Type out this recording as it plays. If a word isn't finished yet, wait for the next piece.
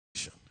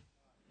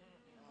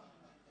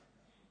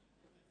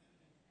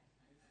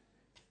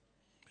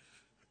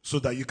so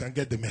that you can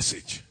get the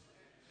message.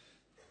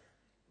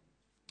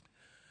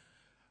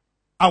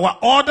 Our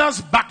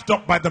orders, backed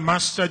up by the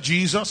Master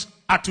Jesus,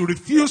 are to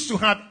refuse to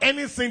have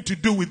anything to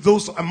do with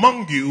those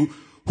among you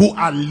who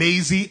are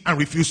lazy and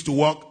refuse to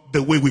walk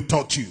the way we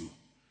taught you.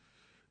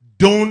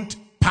 Don't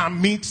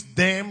permit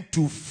them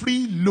to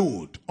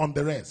freeload on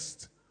the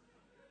rest.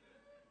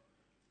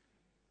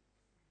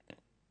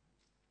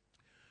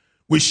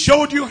 We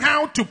showed you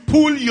how to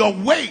pull your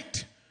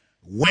weight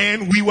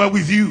when we were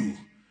with you.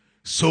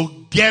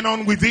 So get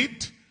on with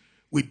it.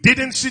 We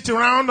didn't sit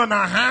around on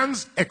our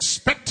hands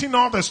expecting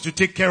others to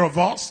take care of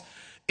us.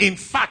 In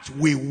fact,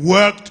 we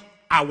worked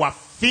our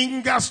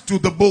fingers to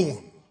the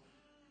bone.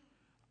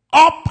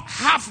 Up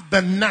half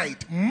the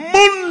night,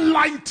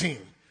 moonlighting,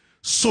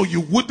 so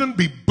you wouldn't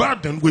be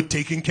burdened with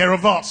taking care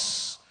of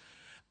us.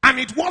 And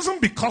it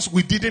wasn't because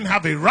we didn't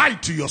have a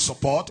right to your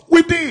support.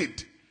 We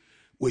did.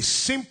 We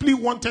simply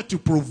wanted to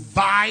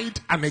provide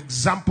an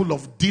example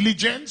of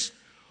diligence,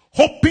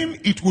 hoping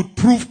it would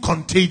prove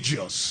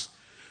contagious.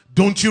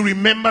 Don't you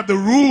remember the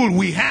rule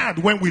we had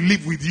when we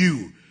lived with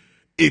you?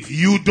 If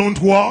you don't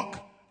work,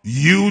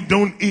 you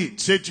don't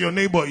eat. Say to your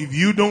neighbor, if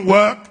you don't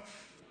work,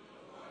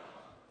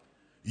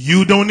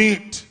 you don't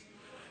eat.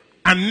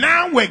 And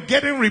now we're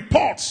getting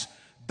reports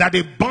that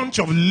a bunch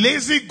of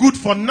lazy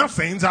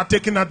good-for-nothings are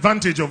taking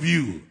advantage of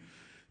you.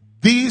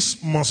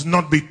 This must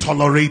not be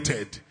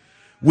tolerated.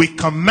 We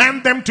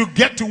command them to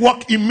get to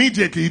work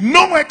immediately.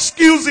 No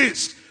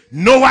excuses,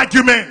 no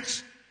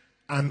arguments,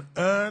 and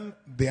earn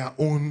their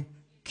own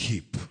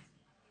keep.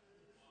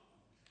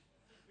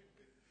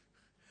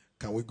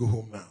 Can we go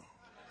home now?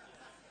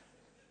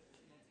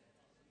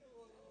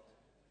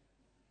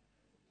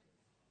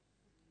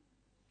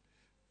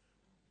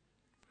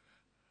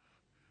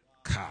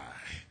 Kai.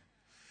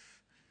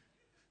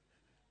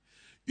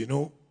 You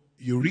know,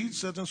 you read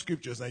certain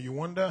scriptures and you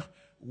wonder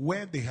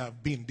where they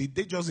have been. Did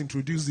they just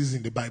introduce this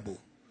in the Bible?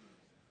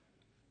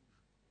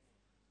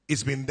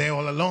 It's been there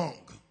all along.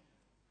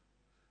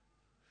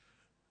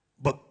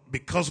 But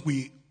because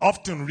we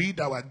often read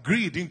our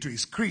greed into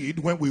his creed,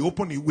 when we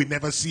open it, we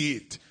never see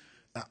it.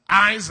 Our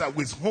eyes are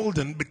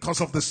withholden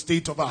because of the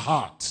state of our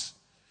hearts.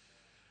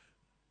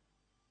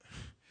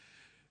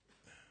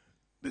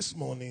 This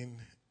morning,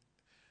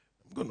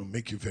 I'm going to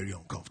make you very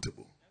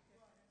uncomfortable.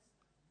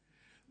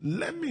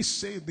 Let me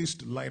say this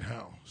to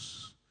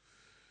Lighthouse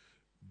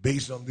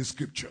based on this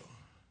scripture.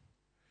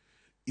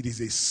 It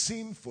is a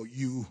sin for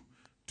you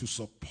to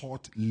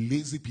support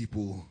lazy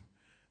people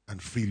and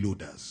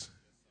freeloaders.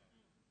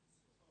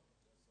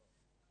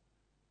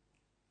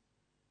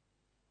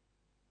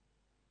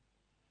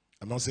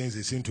 I'm not saying it's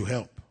a sin to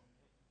help.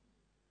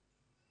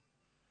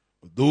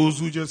 But those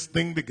who just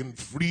think they can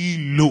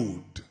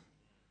freeload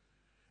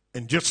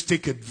and just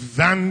take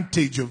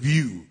advantage of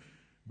you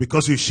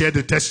because you shared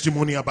a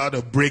testimony about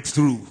a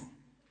breakthrough.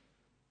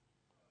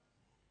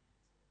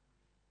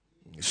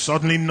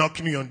 Suddenly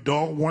knocking on your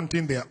door,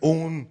 wanting their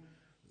own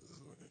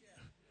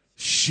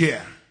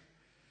share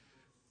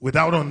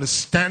without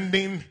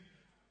understanding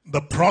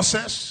the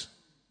process,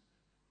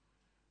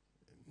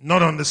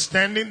 not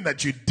understanding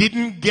that you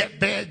didn't get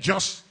there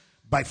just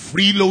by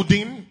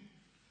freeloading,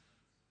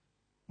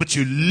 but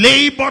you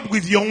labored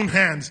with your own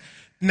hands.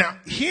 Now,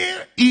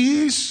 here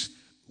is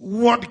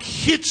what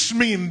hits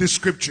me in this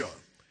scripture.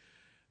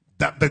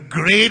 That the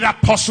great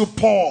apostle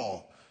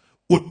Paul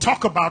would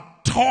talk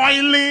about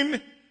toiling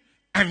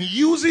and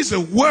uses a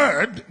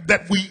word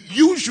that we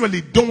usually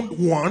don't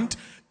want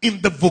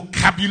in the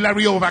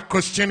vocabulary of our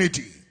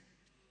Christianity.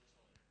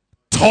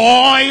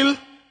 Toil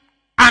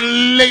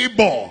and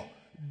labor,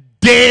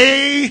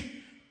 day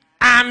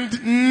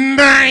and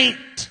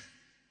night,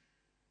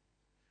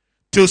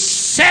 to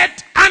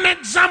set an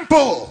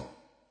example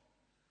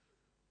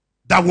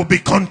that will be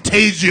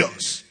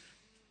contagious,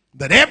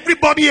 that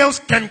everybody else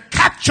can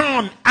catch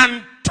on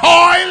and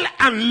toil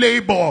and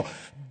labor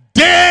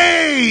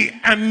day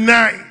and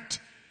night.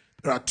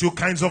 There are two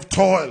kinds of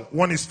toil.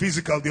 One is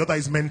physical, the other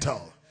is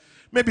mental.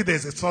 Maybe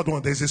there's a third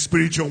one, there's a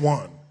spiritual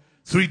one.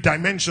 3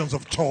 dimensions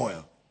of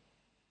toil.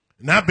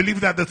 And I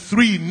believe that the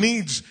 3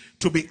 needs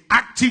to be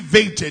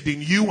activated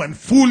in you and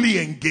fully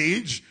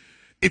engaged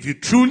if you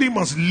truly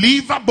must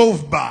live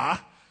above bar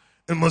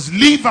and must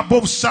live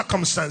above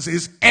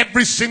circumstances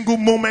every single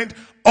moment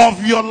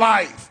of your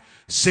life.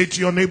 Say to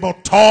your neighbor,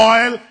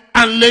 toil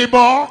and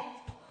labor,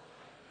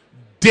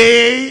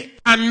 day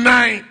and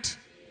night.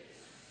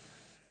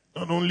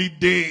 Not only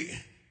day,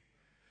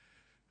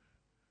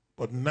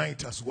 but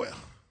night as well.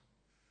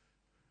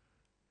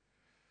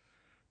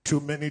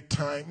 Too many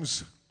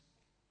times,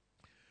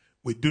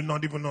 we do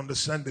not even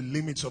understand the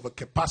limits of a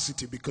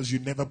capacity because you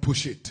never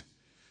push it.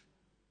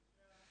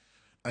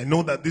 I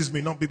know that this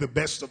may not be the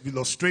best of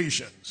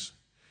illustrations,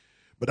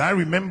 but I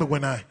remember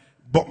when I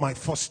bought my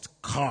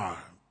first car,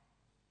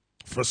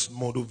 first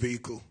motor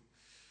vehicle.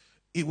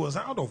 It was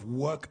out of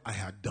work I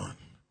had done.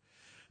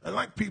 I'd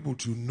like people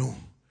to know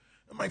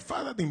that my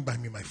father didn't buy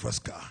me my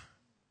first car.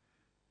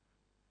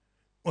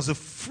 It was a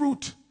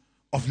fruit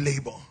of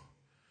labor.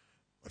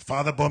 My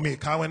father bought me a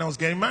car when I was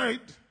getting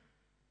married,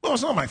 but it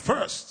was not my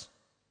first.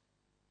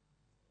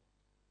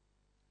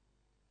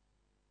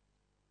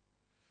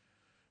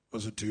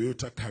 was a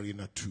Toyota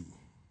Carina 2. It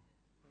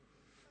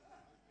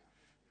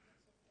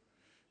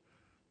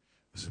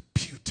was a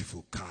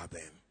beautiful car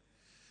then.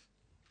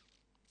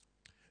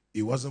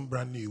 It wasn't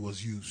brand new, it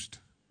was used.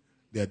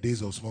 There are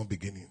days of small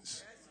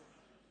beginnings.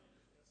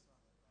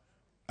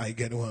 I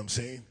get what I'm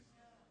saying?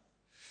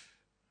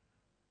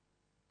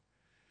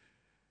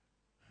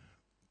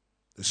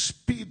 The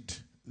speed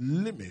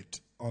limit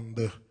on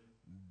the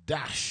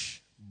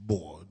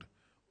dashboard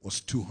was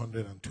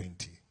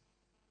 220.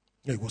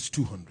 It was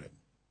 200.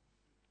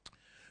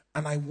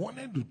 And I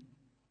wanted to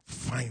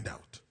find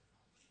out.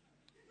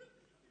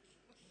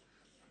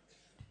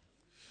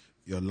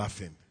 You're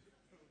laughing.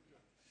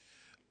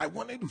 I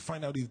wanted to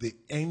find out if the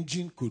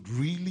engine could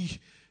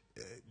really,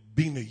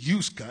 being a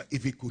used car,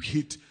 if it could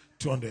hit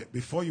 200.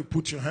 Before you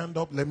put your hand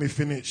up, let me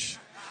finish.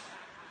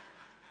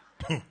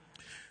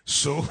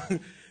 So,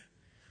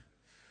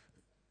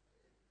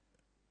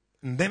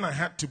 and then I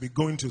had to be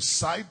going to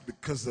site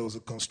because there was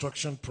a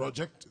construction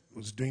project I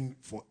was doing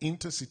for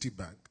Intercity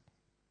Bank.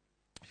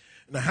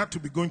 And I had to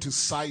be going to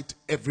site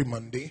every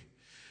Monday.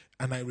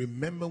 And I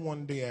remember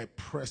one day I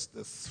pressed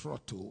the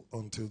throttle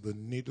until the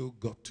needle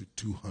got to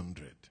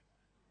 200.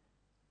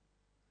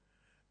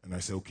 And I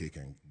said, okay,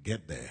 can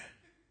get there.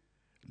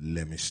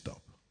 Let me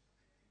stop.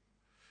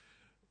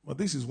 But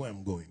this is where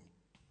I'm going.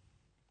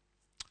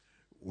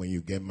 When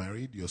you get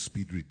married, your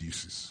speed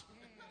reduces.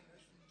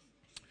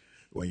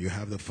 When you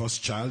have the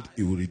first child,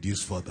 it will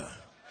reduce further.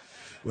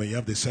 When you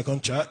have the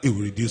second child, it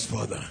will reduce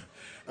further.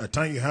 At the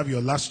time you have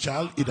your last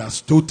child, it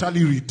has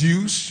totally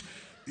reduced.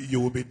 You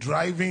will be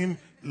driving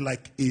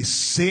like a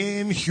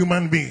sane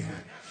human being.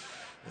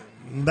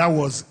 That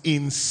was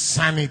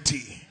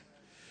insanity.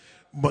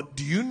 But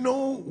do you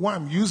know why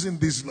I'm using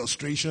this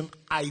illustration?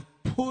 I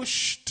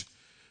pushed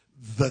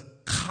the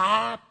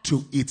car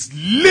to its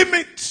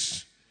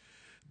limit.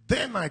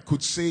 Then I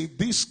could say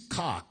this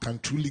car can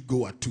truly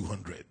go at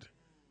 200.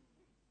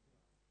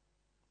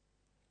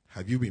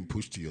 Have you been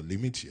pushed to your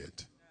limit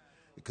yet?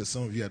 Because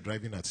some of you are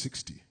driving at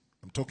 60.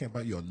 I'm talking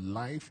about your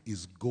life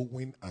is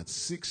going at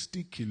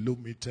 60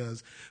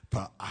 kilometers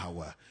per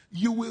hour.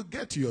 You will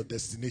get to your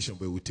destination,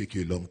 but it will take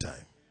you a long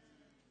time.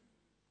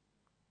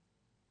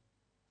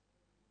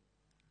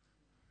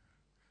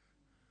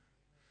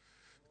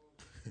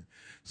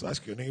 So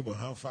ask your neighbor,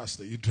 how fast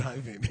are you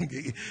driving?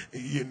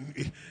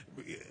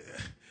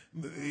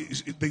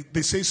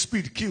 They say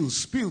speed kills.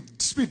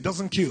 Speed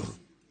doesn't kill.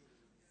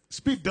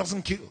 Speed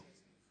doesn't kill.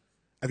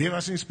 Have you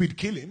ever seen speed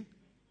killing?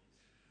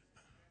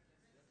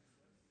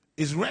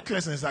 It's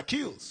recklessness that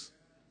kills.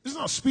 It's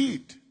not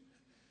speed.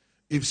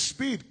 If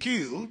speed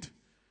killed,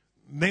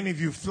 then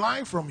if you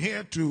fly from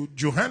here to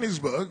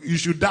Johannesburg, you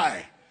should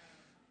die.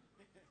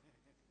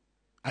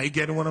 Are you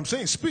getting what I'm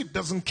saying? Speed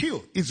doesn't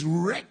kill. It's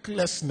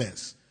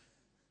recklessness.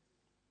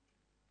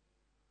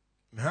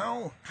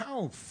 How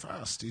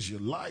fast is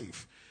your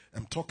life?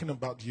 I'm talking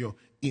about your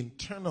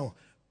internal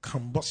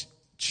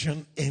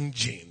combustion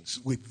engines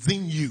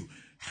within you.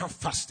 How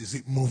fast is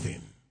it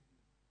moving?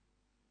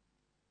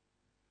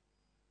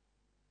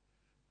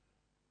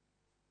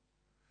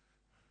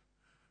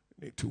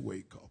 You need to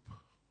wake up.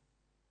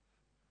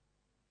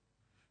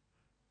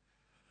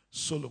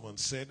 Solomon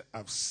said,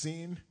 I've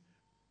seen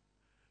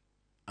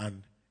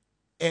an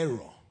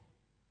error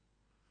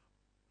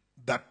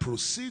that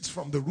proceeds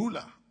from the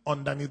ruler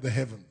underneath the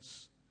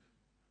heavens.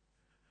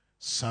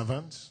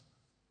 Servants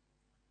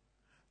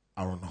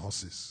are on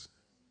horses.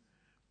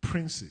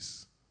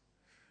 Princes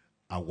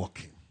are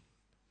walking.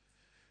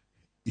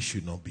 It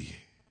should not be.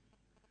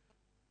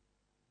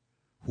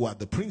 Who are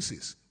the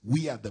princes?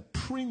 We are the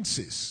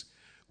princes.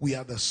 We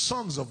are the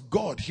sons of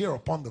God here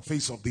upon the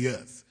face of the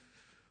earth.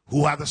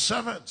 Who are the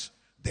servants?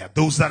 They are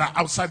those that are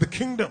outside the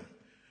kingdom.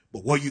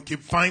 But what you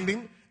keep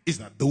finding is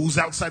that those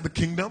outside the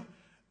kingdom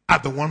are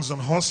the ones on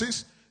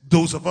horses.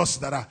 Those of us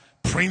that are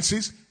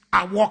princes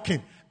are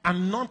walking.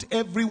 And not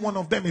every one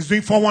of them is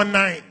doing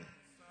 419.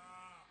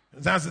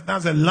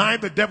 That's a lie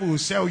the devil will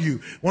sell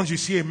you. Once you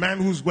see a man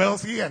who's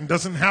wealthy and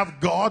doesn't have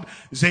God,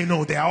 you say,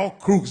 no, they're all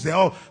crooks. They're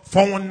all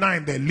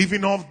 419. They're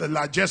living off the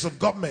largesse of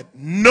government.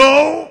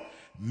 No,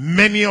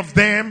 many of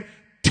them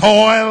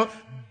toil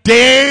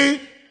day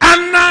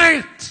and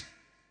night.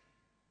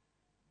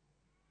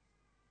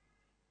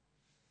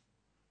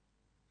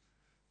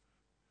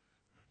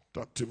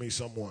 Talk to me,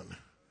 someone.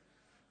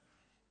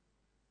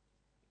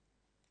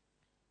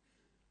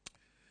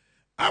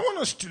 I want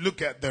us to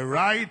look at the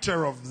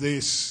writer of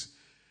this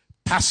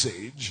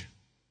passage,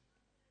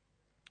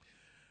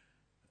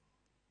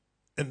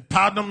 and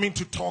pardon me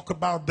to talk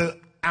about the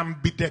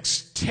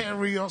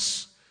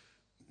ambidextrous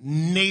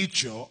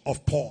nature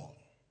of Paul.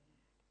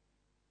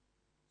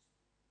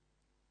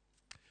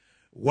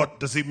 What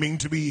does it mean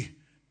to be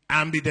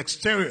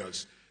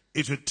ambidextrous?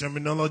 It's a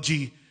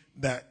terminology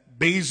that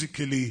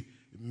basically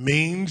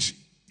means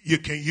you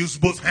can use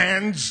both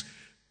hands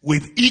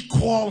with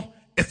equal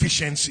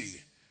efficiency.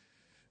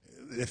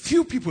 There are a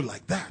few people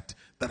like that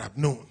I've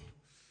known.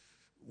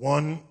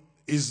 One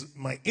is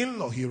my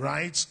in-law. He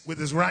writes with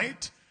his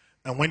right,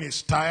 and when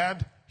he's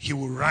tired, he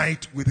will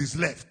write with his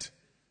left.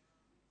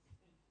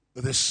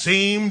 the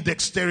same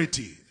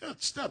dexterity.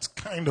 That's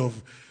kind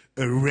of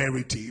a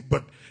rarity,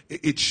 but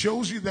it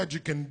shows you that you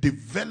can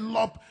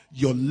develop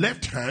your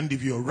left hand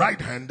if you're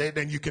right-handed,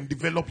 and you can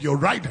develop your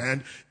right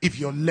hand if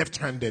you're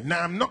left-handed.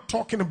 Now, I'm not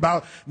talking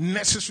about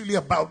necessarily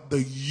about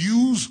the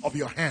use of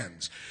your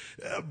hands,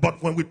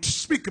 but when we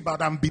speak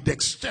about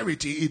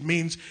ambidexterity, it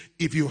means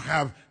if you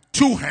have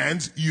two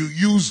hands, you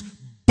use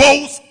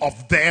both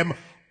of them,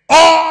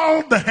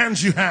 all the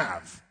hands you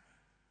have.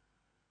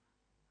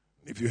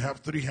 If you have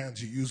three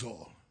hands, you use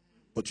all,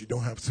 but you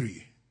don't have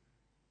three.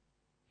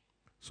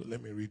 So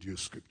let me read you a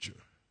scripture.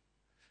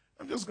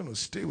 I'm just going to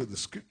stay with the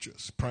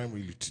scriptures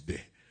primarily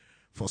today.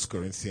 1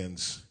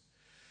 Corinthians,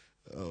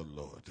 oh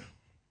Lord,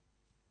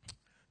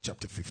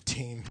 chapter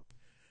 15,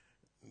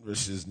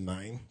 verses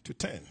 9 to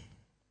 10.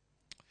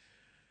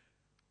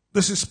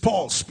 This is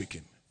Paul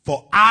speaking.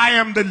 For I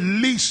am the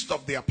least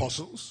of the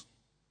apostles,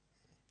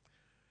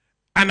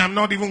 and I'm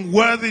not even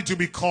worthy to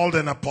be called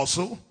an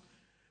apostle,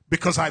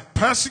 because I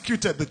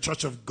persecuted the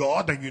church of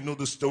God, and you know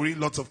the story.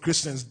 Lots of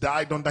Christians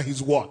died under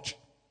his watch.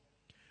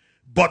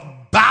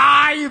 But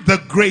by the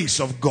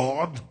grace of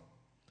God,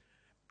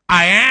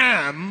 I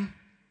am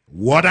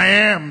what I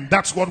am.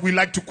 That's what we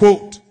like to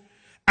quote.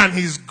 And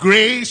his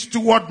grace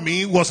toward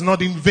me was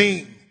not in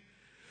vain,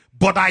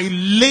 but I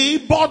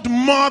labored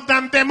more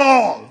than them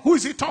all. Who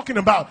is he talking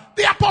about?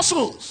 The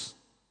apostles.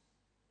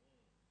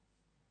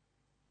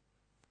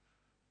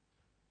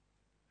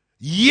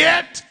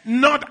 Yet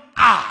not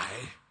I,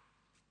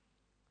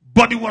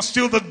 but it was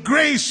still the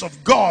grace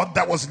of God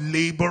that was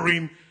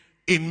laboring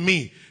in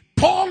me.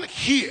 Paul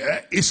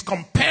here is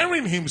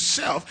comparing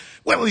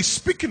himself. Well, he's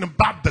speaking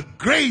about the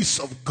grace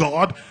of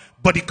God,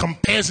 but he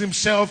compares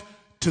himself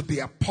to the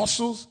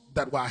apostles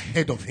that were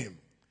ahead of him.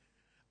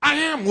 I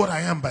am what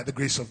I am by the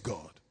grace of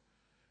God.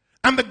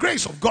 And the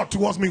grace of God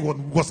towards me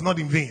was not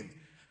in vain.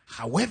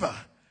 However,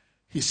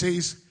 he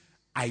says,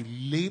 I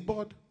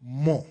labored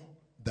more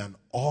than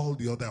all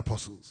the other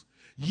apostles.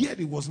 Yet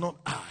it was not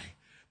I,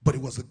 but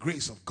it was the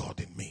grace of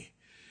God in me.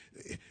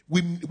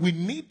 We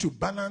need to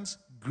balance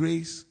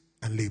grace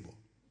and labor.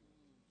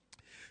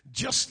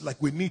 Just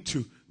like we need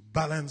to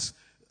balance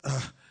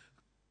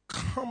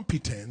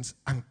competence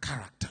and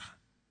character.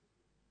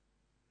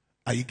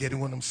 Are you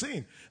getting what I'm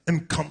saying?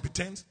 And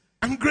competence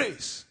and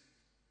grace.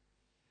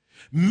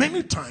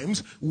 Many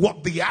times,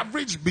 what the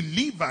average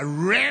believer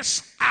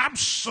rests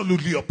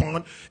absolutely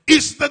upon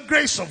is the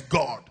grace of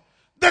God.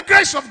 The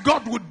grace of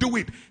God would do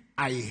it.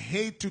 I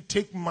hate to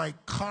take my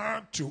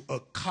car to a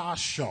car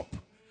shop,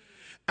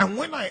 and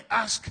when I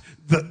ask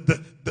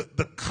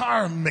the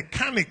car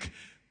mechanic,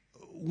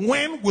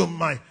 when will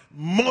my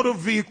motor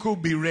vehicle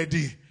be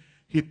ready?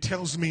 He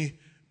tells me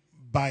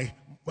by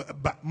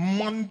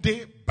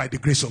Monday, by the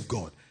grace of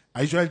God.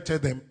 I usually tell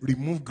them,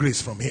 remove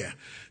grace from here.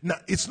 Now,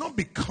 it's not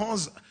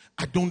because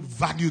I don't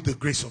value the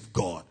grace of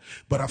God,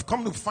 but I've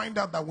come to find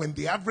out that when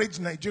the average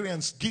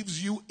Nigerian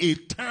gives you a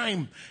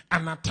time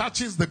and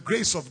attaches the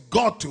grace of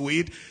God to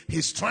it,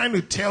 he's trying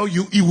to tell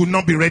you he will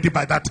not be ready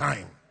by that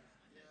time.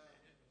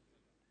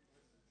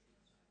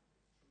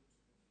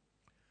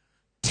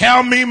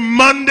 Tell me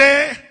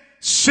Monday,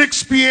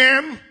 6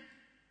 p.m.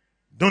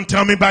 Don't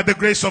tell me by the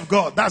grace of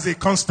God. That's a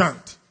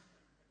constant.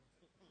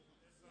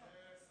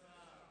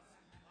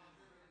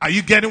 Are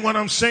you getting what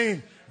I'm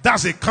saying?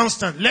 That's a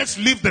constant. Let's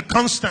leave the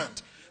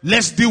constant.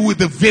 Let's deal with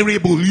the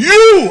variable.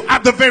 You are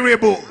the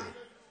variable.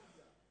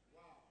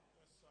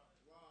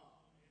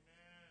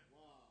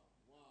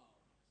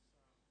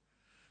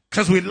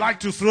 Because we like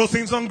to throw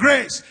things on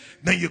grace.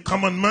 Then you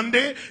come on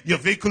Monday, your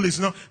vehicle is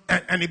not,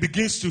 and it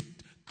begins to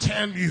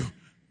tell you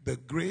the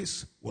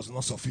grace was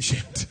not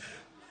sufficient.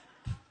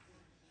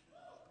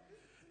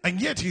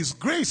 And yet his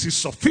grace is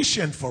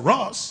sufficient for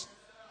us.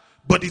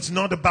 But it's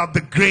not about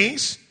the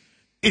grace.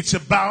 It's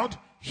about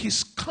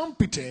his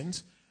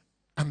competence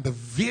and the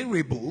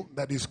variable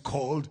that is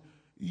called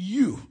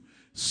you.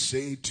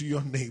 Say to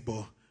your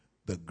neighbor,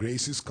 the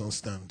grace is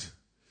constant.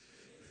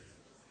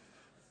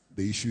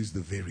 The issue is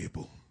the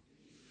variable.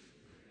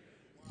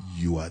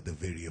 You are the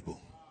variable.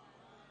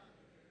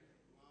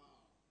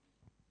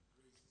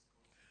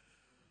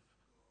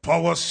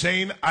 Paul was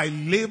saying, I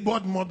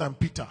labored more than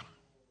Peter.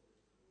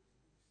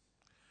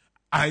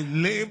 I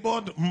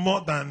labored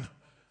more than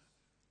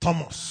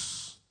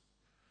Thomas.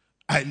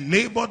 I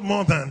labored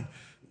more than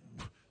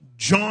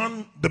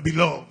John the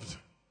Beloved.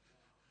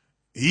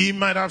 He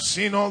might have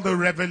seen all the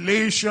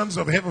revelations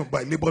of heaven,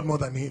 but I labored more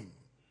than him.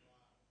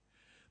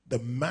 The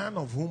man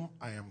of whom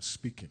I am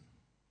speaking,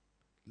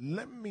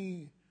 let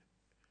me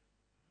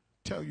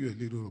tell you a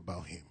little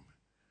about him.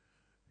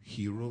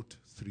 He wrote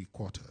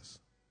 3/4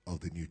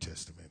 of the New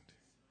Testament.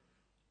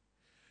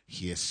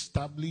 He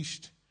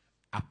established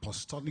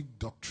apostolic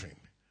doctrine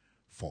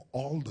for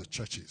all the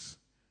churches,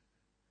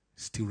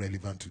 still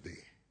relevant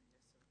today.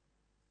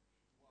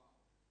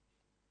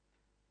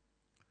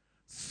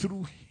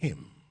 Through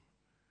him,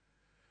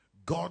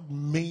 God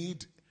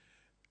made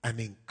an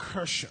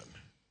incursion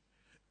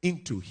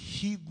into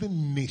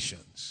heathen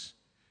nations.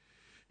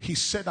 He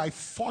said, I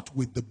fought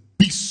with the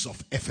beasts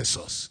of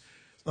Ephesus.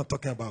 He's not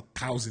talking about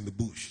cows in the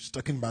bush. He's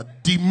talking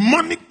about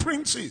demonic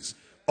princes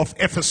of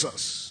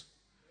Ephesus.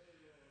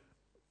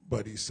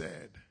 But he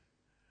said,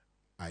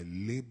 I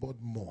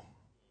labored more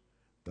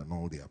than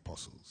all the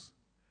apostles.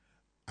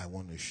 I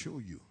want to show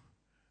you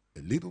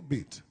a little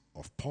bit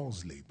of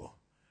Paul's labor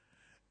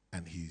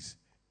and his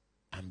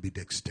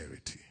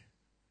ambidexterity.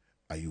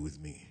 Are you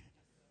with me?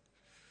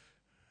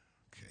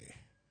 Okay.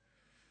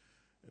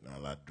 And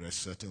I'll address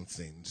certain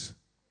things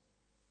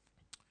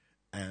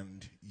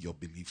and your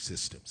belief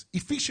systems.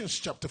 Ephesians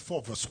chapter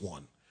 4 verse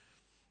 1.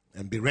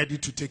 And be ready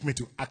to take me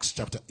to Acts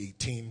chapter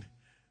 18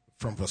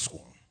 from verse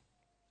 1.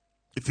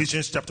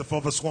 Ephesians chapter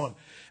 4 verse 1.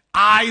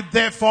 I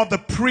therefore, the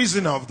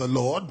prisoner of the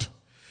Lord.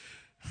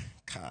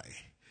 Kai.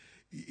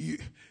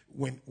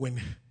 When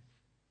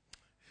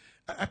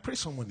I pray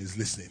someone is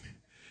listening.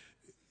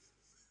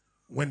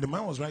 When the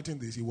man was writing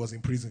this, he was in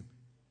prison.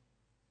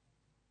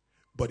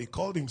 But he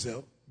called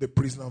himself the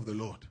prisoner of the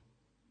Lord.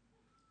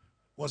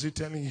 What's he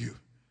telling you?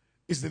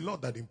 It's the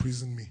Lord that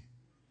imprisoned me.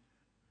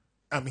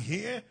 I'm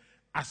here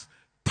as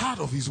part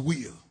of his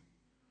will.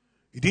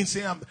 He didn't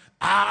say,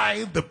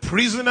 I, the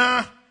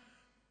prisoner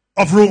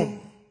of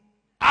Rome.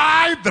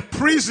 I, the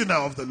prisoner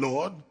of the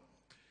Lord,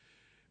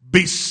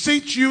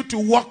 beseech you to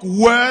walk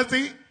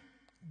worthy.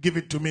 Give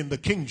it to me in the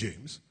King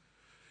James.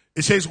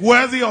 It says,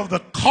 worthy of the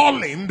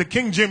calling. The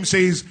King James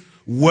says,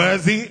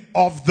 worthy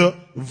of the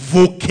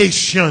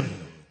vocation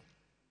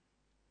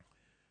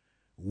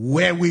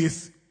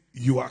wherewith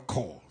you are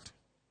called.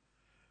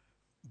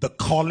 The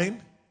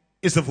calling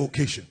is a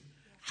vocation.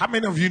 How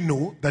many of you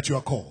know that you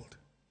are called?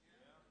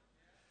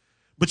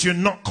 But you're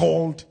not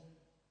called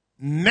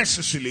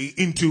necessarily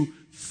into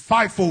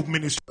fivefold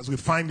ministry, as we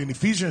find in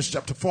Ephesians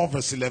chapter 4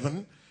 verse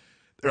 11.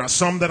 There are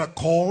some that are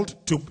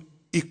called to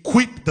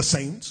equip the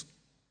saints,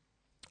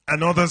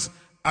 and others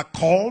are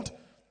called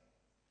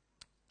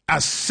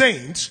as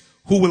saints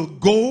who will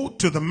go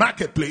to the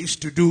marketplace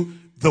to do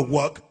the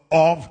work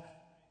of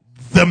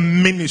the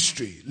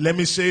ministry. Let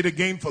me say it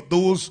again for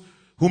those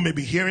who may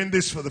be hearing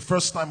this for the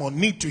first time or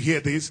need to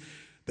hear this.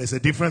 There's a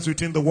difference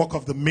between the work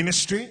of the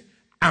ministry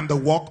and the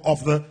work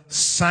of the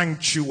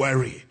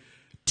sanctuary.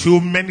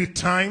 Too many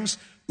times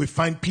we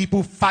find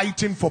people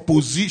fighting for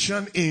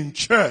position in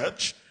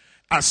church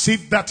as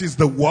if that is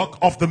the work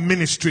of the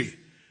ministry.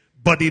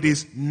 But it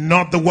is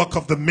not the work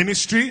of the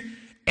ministry.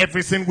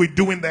 Everything we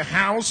do in the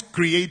house,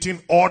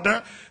 creating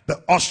order,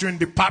 the ushering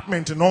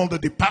department and all the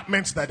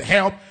departments that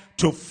help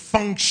to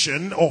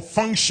function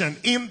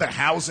in the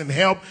house and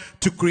help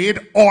to create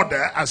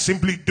order, are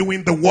simply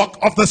doing the work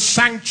of the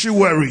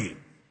sanctuary.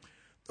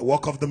 The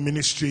work of the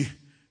ministry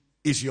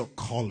is your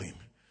calling.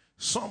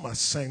 Some are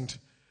sent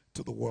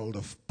to the world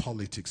of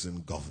politics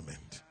and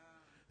government.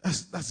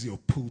 That's your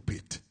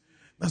pulpit.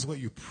 That's where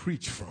you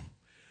preach from.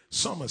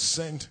 Some are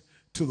sent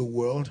to the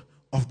world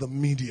of the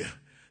media.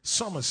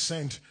 Some are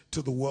sent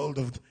to the world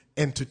of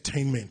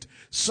entertainment.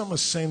 Some are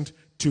sent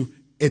to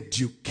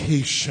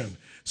education.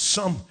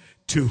 Some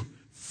to,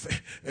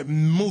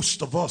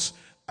 most of us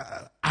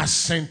are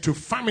sent to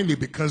family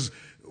because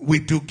we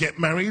do get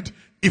married.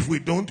 If we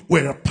don't,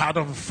 we're a part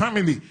of a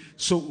family.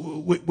 So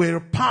we're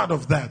a part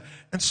of that.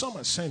 And some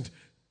are sent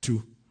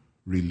to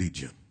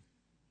religion.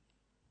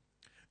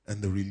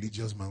 And the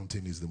religious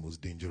mountain is the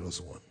most dangerous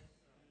one.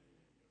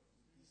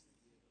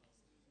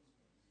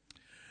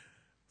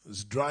 I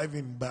was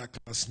driving back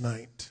last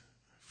night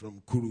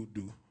from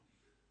Kurudu,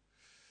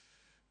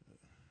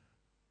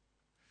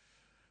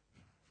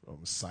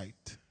 from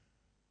site.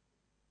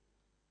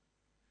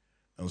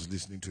 I was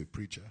listening to a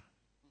preacher.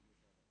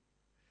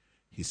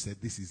 He said,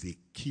 this is a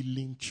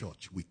killing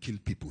church. We kill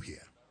people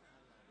here.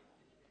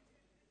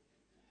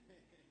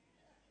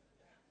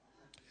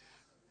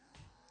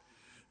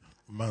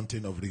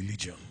 Mountain of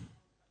religion.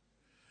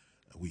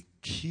 We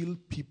kill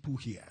people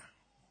here.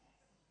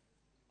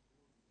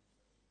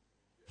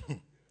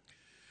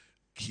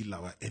 Kill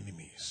our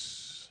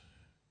enemies.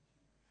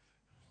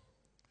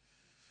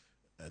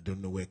 I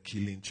don't know where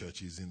killing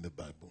church is in the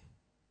Bible.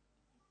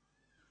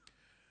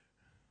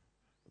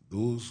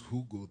 Those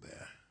who go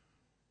there,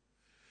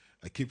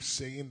 I keep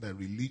saying that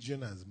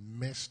religion has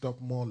messed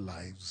up more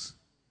lives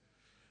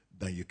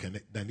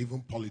than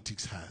even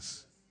politics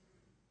has.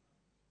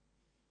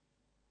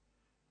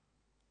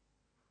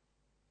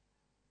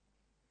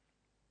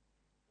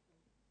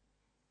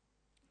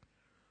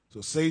 So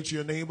say to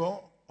your neighbor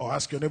or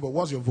ask your neighbor,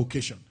 what's your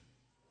vocation?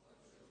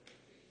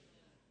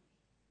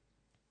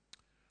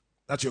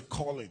 That's your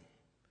calling.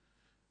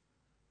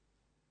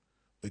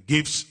 The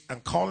gifts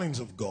and callings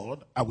of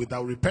God are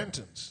without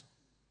repentance.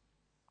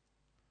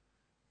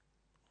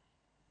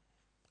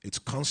 It's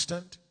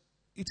constant.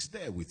 It's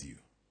there with you.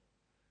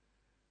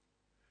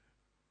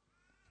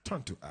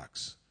 Turn to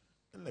Acts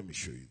and let me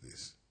show you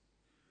this.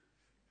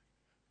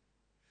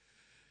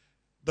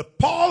 The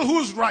Paul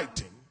who's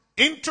writing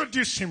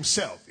introduced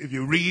himself. If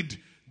you read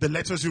the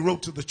letters he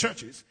wrote to the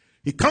churches,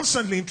 he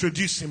constantly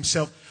introduced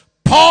himself.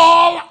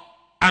 Paul,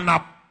 an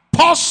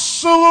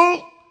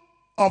apostle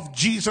of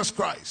Jesus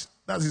Christ.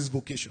 That's his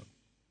vocation.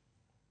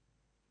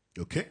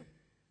 Okay?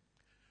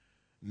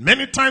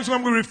 Many times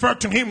when we refer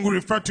to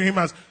him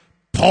as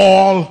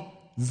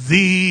Paul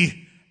the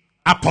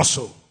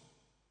Apostle.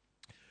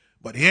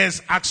 But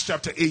here's Acts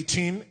chapter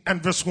 18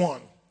 and verse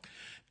 1.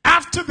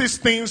 After these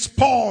things,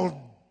 Paul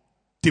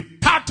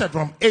departed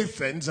from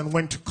Athens and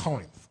went to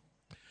Corinth.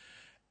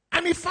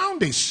 And he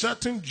found a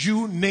certain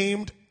Jew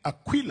named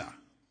Aquila,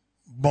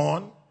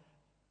 born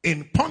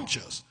in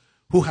Pontus,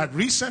 who had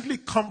recently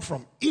come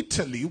from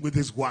Italy with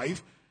his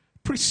wife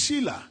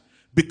Priscilla,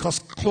 because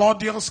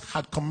Claudius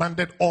had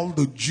commanded all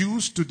the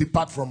Jews to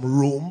depart from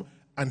Rome,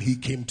 and he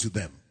came to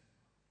them.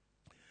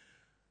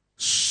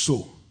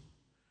 So,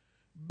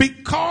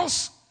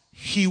 because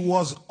he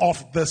was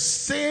of the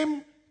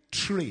same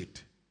trade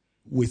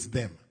with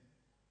them.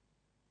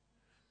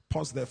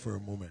 Pause there for a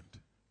moment.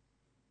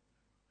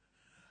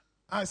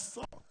 I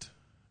thought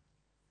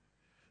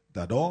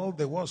that all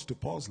there was to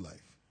Paul's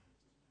life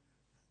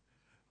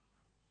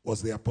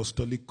was the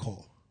apostolic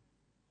call.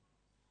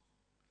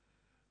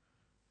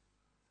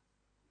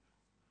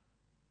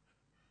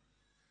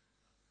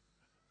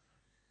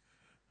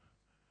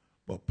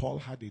 But Paul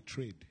had a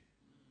trade.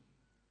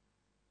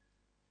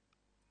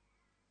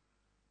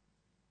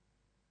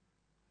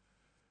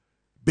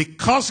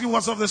 Because he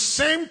was of the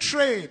same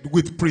trade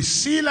with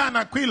Priscilla and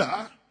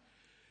Aquila,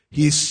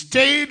 he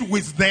stayed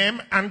with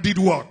them and did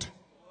what?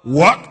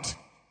 Worked.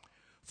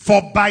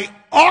 For by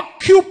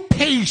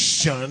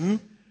occupation,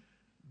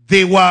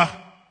 they were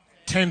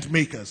tent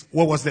makers.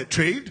 What was their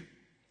trade?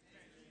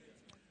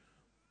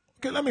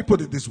 Okay, let me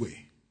put it this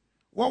way.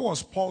 What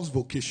was Paul's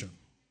vocation?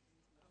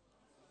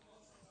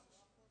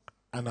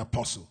 An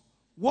apostle.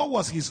 What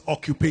was his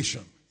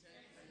occupation?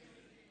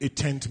 A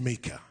tent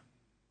maker.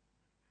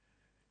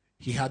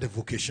 He had a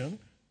vocation.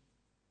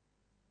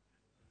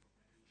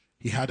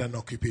 He had an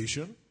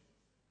occupation.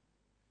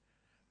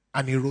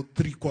 And he wrote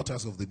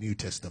 3/4 of the New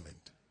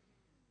Testament.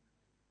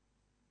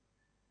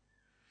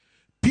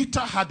 Peter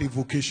had a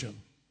vocation.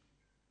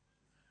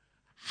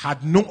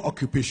 Had no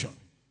occupation.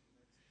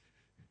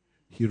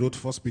 He wrote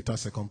 1 Peter,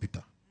 2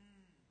 Peter.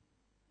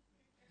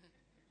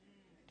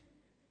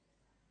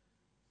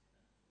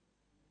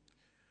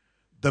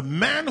 The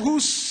man who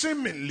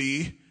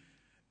seemingly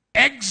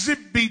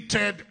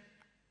exhibited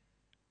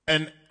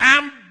an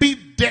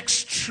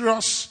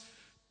ambidextrous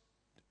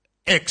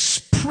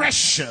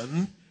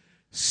expression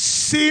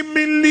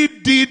seemingly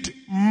did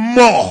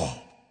more.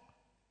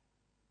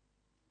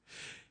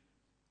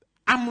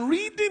 I'm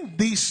reading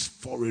this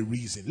for a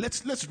reason.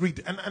 Let's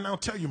read, and I'll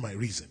tell you my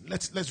reason.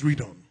 Let's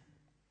read on.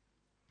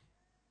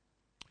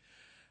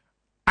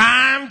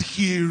 And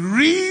he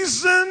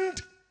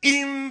reasoned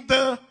in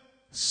the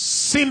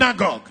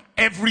synagogue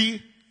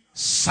every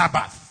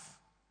Sabbath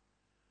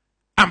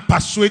and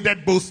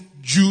persuaded both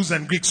Jews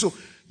and Greeks. So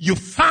you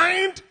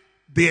find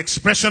the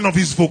expression of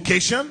his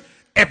vocation.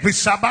 Every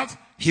Sabbath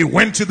he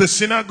went to the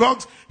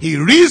synagogues, he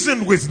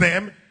reasoned with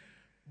them,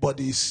 but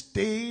he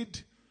stayed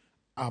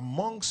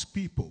amongst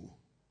people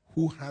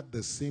who had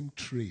the same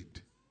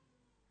trade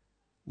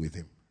with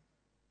him.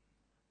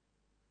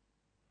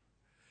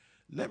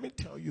 Let me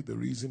tell you the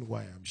reason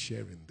why I'm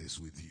sharing this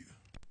with you.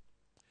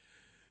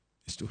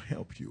 It's to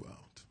help you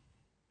out.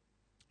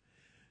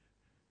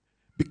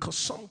 Because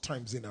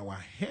sometimes in our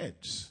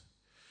heads,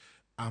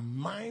 our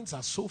minds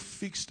are so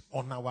fixed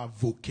on our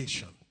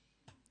vocation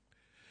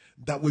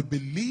that we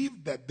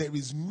believe that there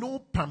is no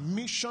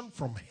permission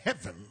from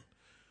heaven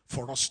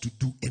for us to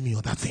do any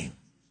other thing.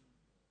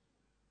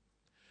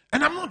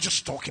 And I'm not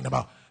just talking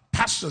about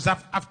pastors.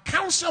 I've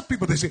counseled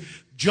people. They say,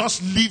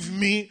 just leave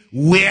me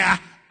where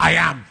I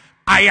am.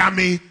 I am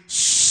a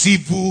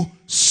civil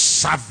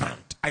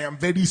servant. I am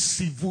very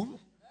civil.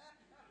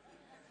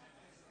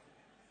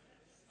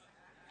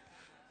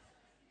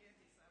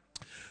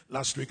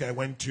 Last week I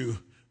went to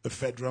a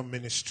federal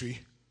ministry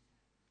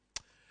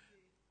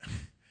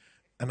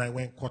and I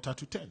went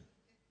 9:45.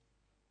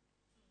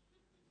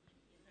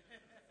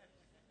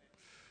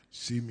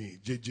 See me,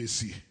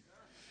 JJC.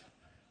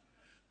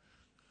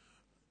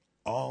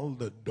 All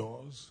the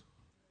doors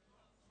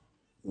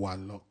were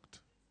locked.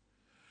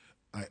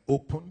 I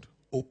opened,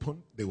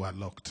 they were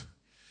locked.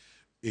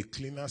 A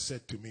cleaner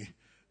said to me,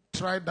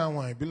 try that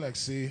one. It be like,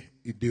 say,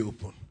 it did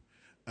open.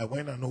 I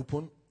went and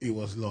opened, it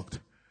was locked.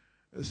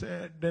 I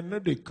said, they know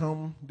they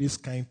come this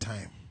kind of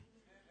time.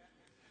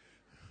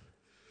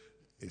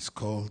 It's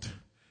called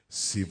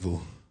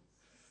civil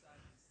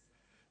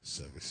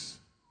service.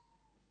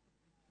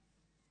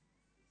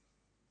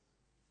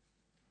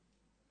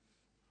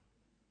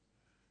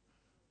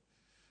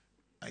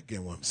 I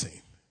get what I'm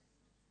saying.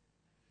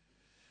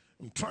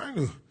 I'm trying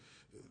to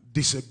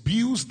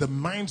disabuse the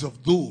minds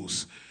of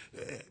those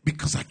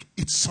because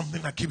it's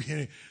something I keep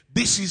hearing.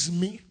 This is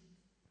me.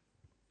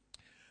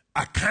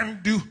 I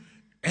can't do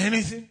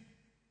anything.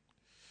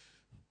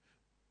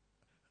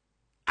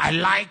 I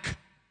like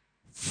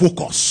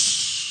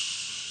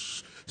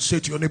focus.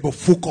 Say to your neighbor,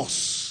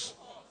 focus.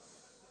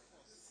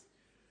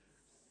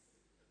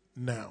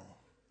 Now,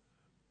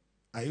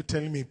 are you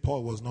telling me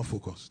Paul was not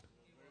focused?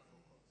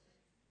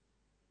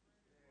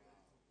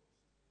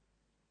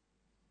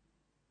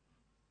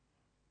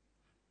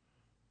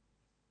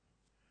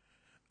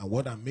 And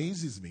what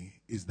amazes me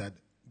is that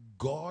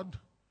God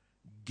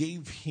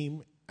gave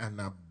him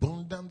an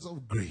abundance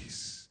of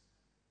grace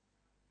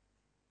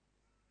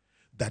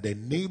that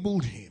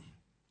enabled him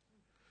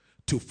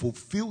to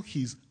fulfill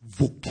his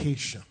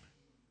vocation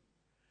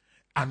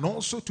and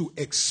also to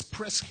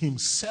express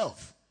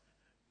himself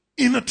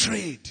in a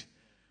trade.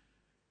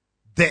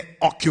 The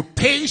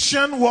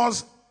occupation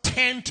was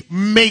tent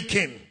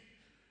making.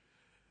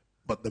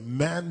 But the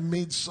man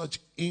made such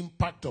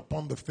impact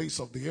upon the face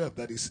of the earth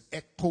that is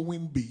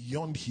echoing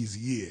beyond his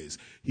years.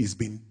 He's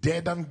been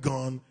dead and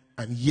gone,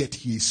 and yet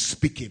he is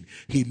speaking.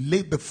 He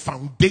laid the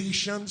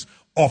foundations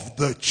of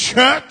the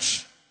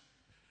church.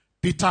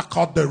 Peter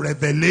caught the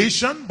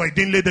revelation, but he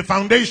didn't lay the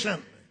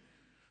foundation.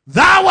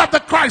 Thou art the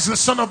Christ, the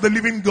Son of the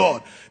living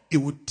God. It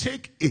would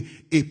take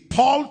a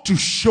Paul to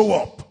show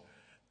up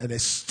and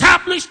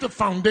establish the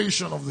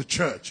foundation of the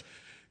church,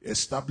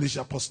 establish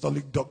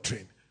apostolic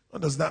doctrine.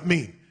 What does that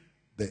mean?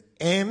 The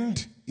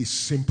end is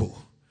simple.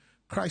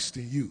 Christ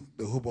in you,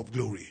 the hope of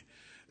glory.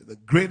 The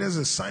greatest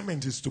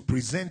assignment is to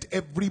present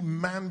every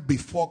man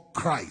before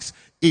Christ,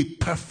 a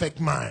perfect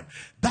man.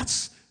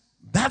 That's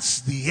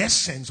the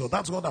essence, or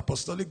that's what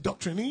apostolic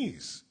doctrine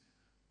is.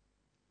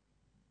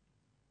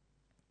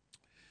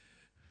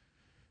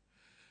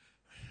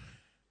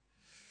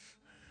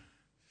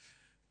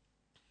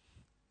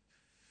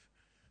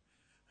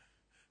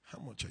 How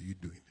much are you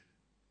doing?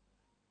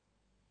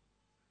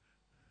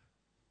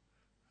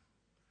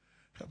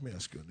 Help me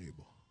ask your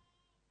neighbor.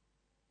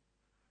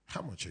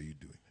 How much are you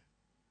doing?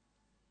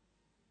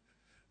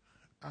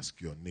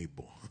 Ask your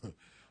neighbor.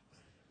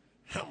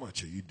 How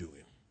much are you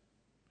doing?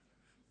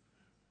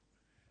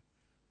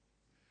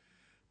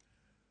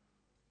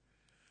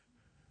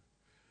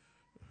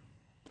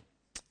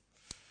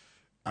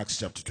 Acts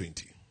chapter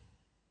 20.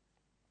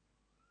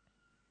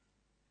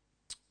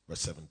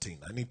 Verse 17.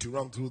 I need to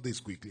run through this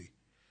quickly.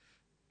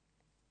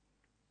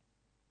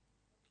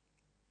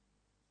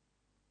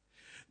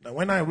 Now,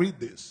 when I read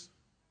this,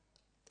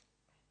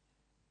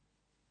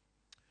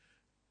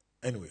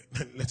 anyway,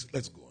 let's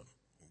go on.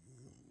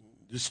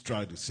 Just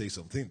try to say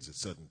some things at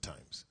certain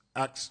times.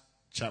 Acts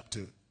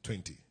chapter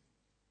 20.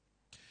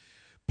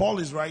 Paul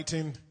is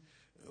writing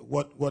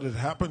what had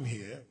happened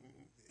here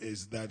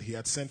is that he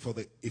had sent for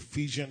the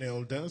Ephesian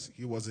elders.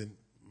 He was in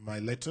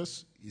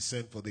Miletus. He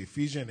sent for the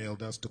Ephesian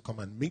elders to come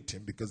and meet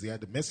him because he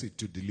had a message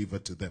to deliver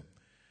to them.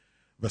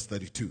 Verse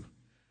 32.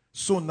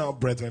 So now,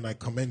 brethren, I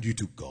commend you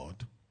to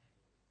God.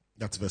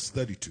 That's verse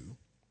 32.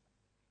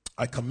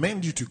 I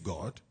commend you to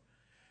God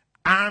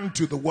and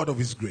to the word of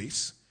his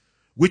grace,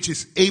 which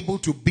is able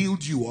to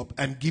build you up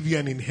and give you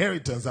an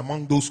inheritance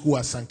among those who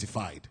are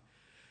sanctified.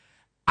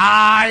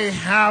 I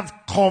have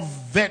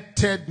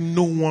coveted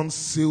no one's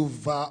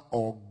silver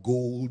or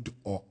gold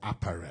or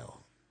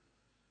apparel.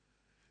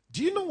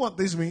 Do you know what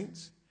this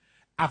means?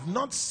 I've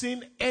not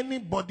seen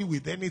anybody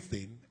with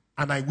anything,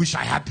 and I wish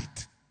I had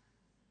it.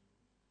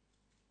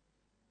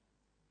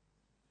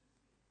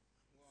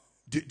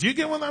 Do you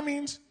get what that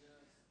means?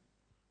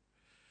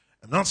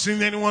 I'm not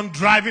seeing anyone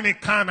driving a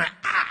car and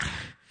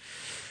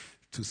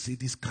to see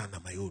this car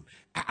on my own.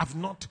 I have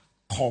not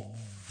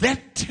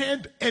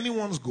coveted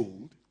anyone's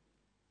gold,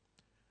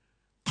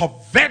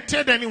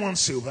 coveted anyone's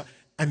silver.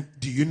 And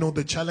do you know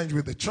the challenge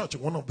with the church?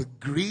 One of the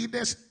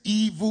greatest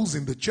evils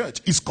in the church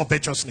is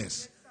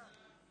covetousness.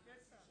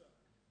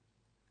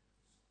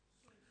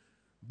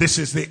 This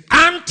is the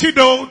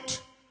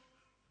antidote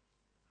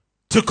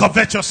to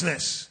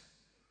covetousness.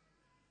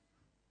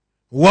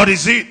 What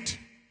is it?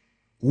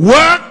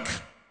 Work,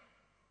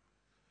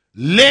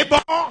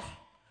 labor,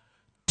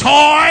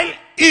 toil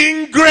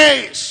in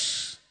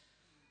grace.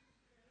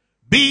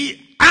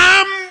 Be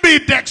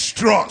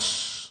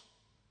ambidextrous.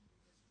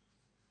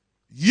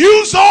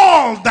 Use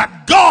all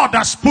that God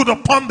has put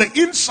upon the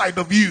inside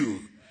of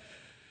you.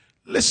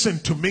 Listen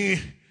to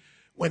me.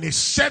 When he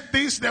said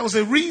this, there was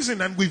a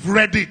reason, and we've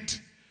read it. He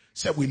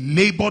said we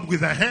labored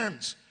with our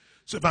hands.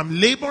 So if I'm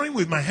laboring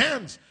with my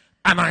hands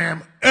and I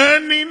am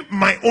earning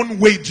my own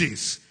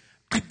wages,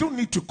 I don't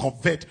need to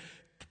covet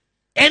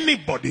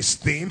anybody's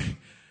thing.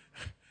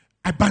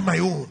 I buy my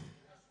own.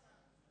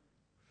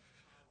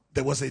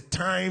 There was a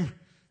time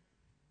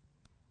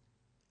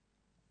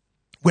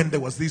when there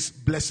was this,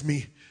 bless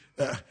me,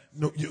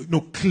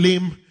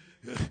 claim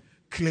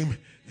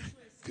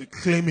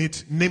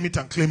it, name it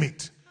and claim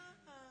it.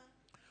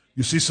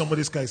 You see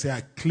somebody's car, say,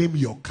 I claim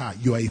your car.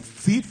 You are a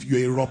thief, you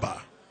are a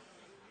robber.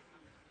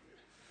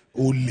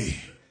 Ole.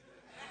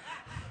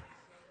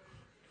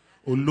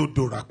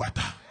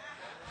 Olodoragbata.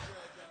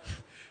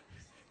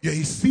 You're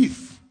a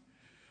thief.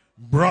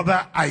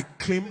 Brother,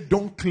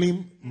 don't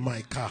claim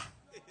my car.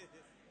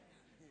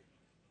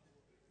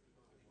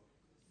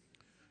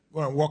 Go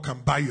and walk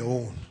and buy your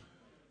own.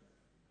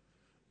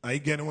 Are you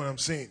getting what I'm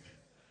saying?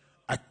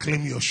 I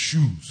claim your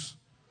shoes.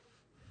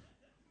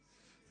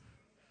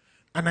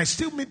 And I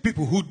still meet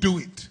people who do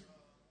it.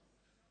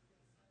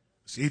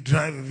 See,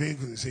 drive a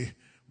vehicle and say,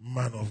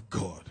 man of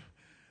God,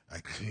 I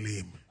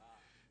claim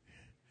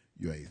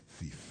you are a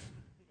thief.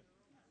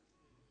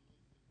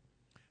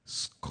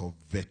 It's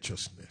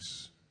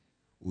covetousness.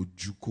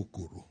 Oju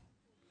kokoro.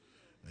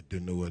 I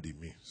don't know what it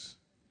means.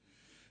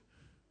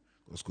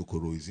 Because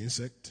kokoro is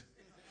insect.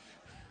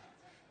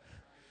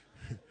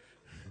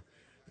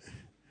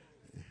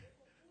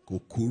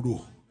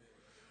 Kokoro.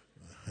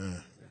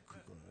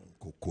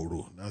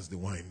 Kokoro. That's the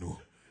one I know.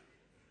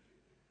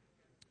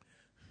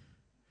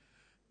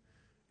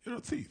 You're a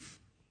thief.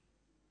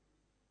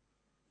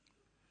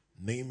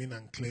 Naming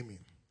and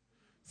claiming.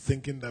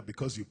 Thinking that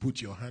because you put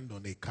your hand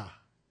on a car.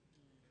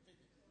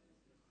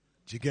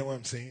 Do you get what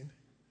I'm saying?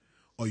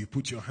 Or you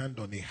put your hand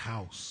on a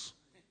house.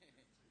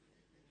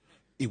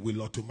 It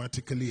will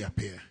automatically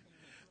appear.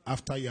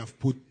 After you have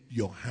put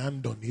your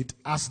hand on it,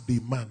 ask the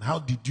man, how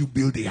did you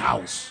build a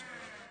house?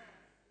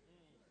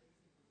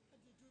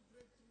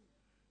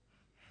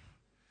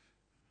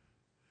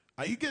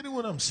 Are you getting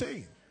what I'm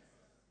saying?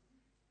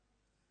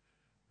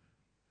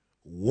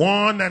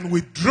 Warn and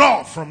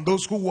withdraw from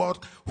those who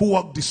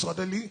walk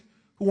disorderly,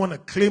 who want to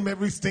claim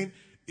everything.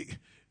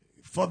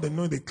 Before they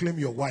know, they claim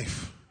your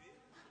wife.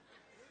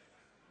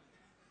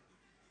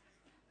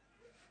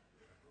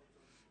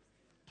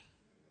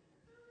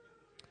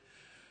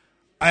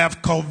 I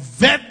have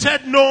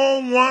coveted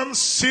no one's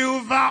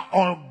silver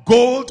or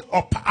gold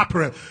or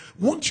apparel.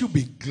 Won't you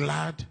be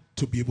glad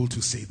to be able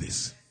to say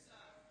this?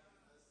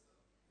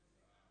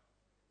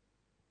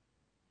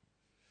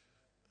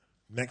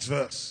 Next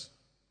verse.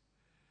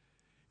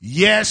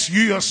 Yes,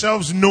 you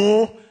yourselves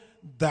know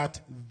that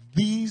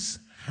these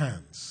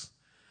hands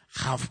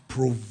have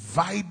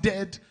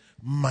provided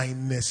my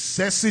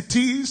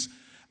necessities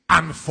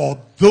and for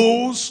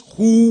those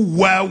who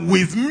were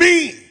with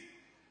me.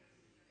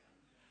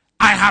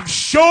 I have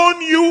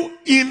shown you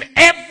in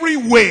every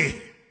way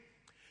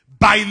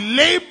by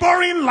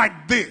laboring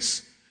like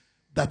this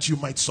that you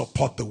might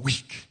support the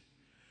weak.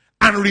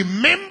 And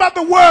remember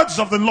the words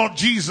of the Lord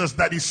Jesus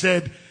that he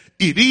said,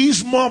 it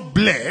is more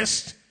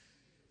blessed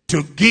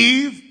to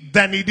give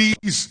than it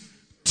is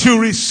to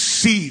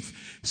receive.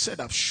 He said,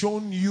 I've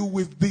shown you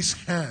with these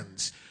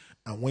hands.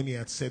 And when he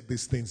had said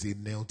these things, he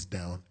knelt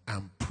down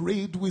and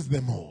prayed with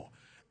them all.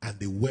 And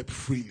they wept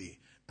freely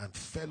and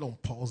fell on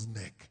Paul's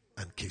neck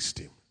and kissed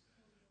him.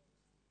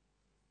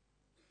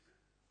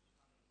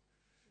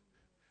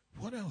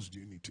 What else do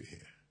you need to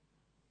hear?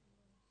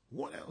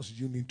 What else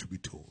do you need to be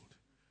told?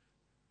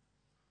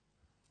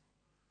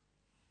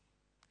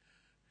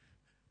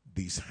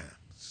 These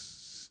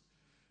hands.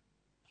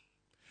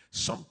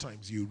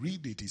 Sometimes you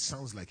read it, it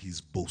sounds like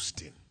he's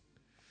boasting.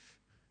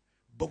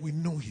 But we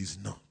know he's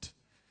not.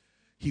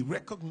 He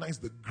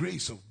recognized the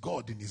grace of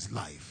God in his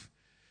life.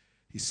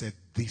 He said,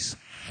 these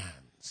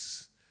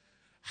hands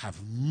have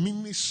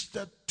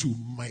ministered to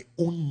my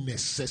own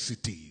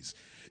necessities.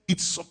 It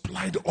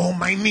supplied all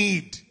my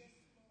need.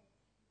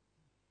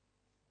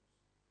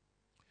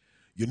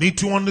 You need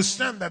to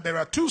understand that there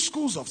are two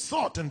schools of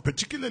thought, and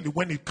particularly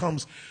when it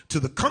comes to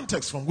the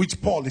context from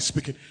which Paul is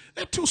speaking,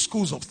 there are two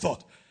schools of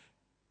thought.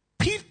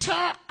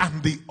 Peter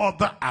and the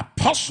other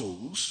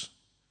apostles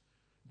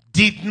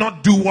did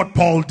not do what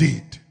Paul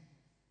did.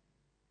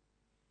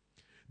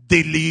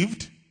 They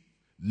lived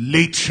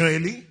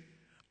literally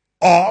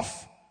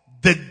off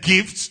the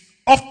gifts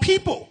of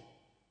people.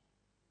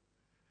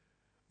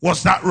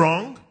 Was that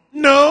wrong?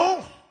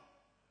 No.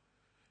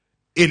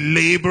 A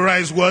laborer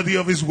is worthy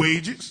of his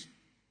wages.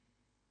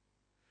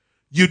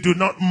 You do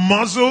not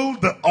muzzle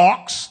the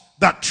ox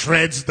that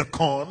treads the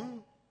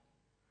corn.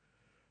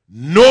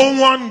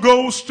 No one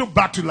goes to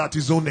battle at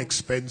his own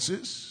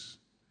expenses.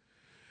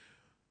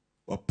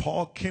 But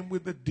Paul came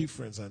with a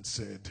difference and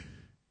said,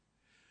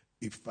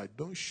 if I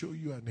don't show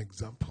you an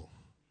example,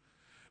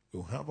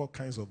 you'll have all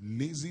kinds of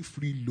lazy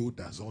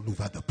freeloaders all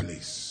over the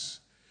place.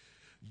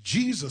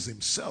 Jesus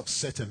himself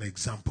set an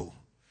example.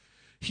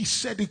 He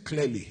said it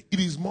clearly. It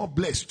is more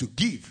blessed to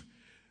give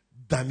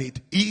than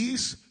it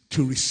is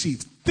to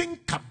receive.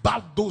 Think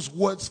about those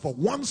words for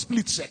one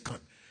split second.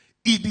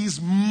 It is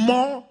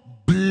more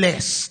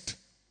blessed.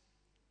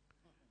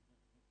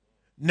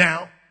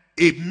 Now,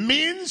 it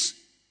means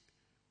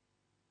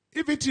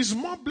if it is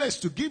more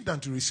blessed to give than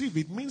to receive,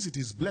 it means it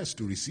is blessed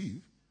to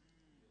receive.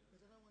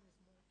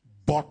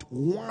 But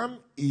one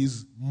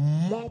is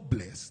more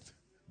blessed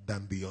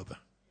than the other.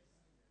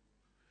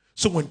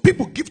 So when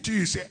people give to you,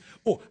 you say,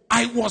 oh,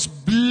 I was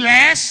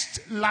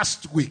blessed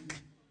last week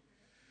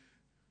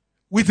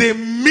with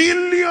 $1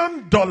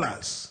 million.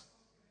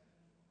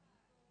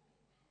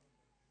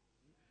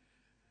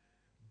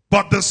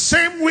 But the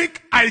same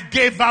week, I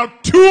gave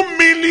out $2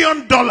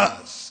 million.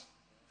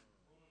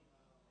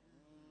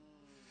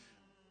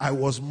 I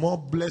was more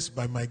blessed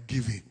by my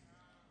giving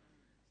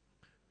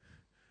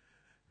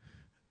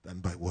than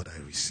by what I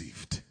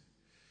received.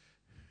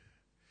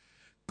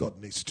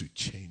 God needs to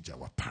change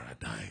our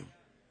paradigm.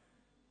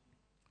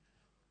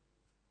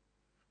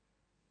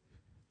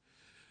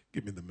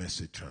 Give me the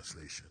Message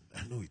translation.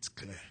 I know it's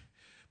clear,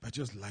 but I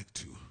just like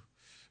to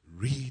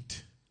read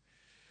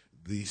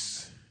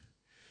this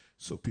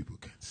so people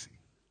can see.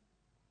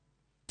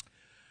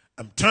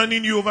 I'm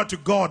turning you over to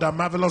God, our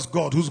marvelous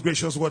God, whose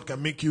gracious word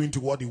can make you into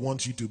what he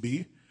wants you to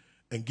be.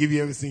 and give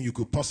you everything you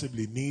could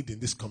possibly need in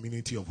this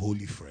community of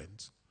holy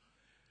friends,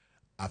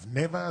 I've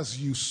never, as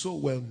you so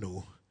well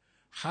know,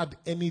 had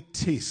any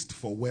taste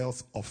for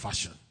wealth or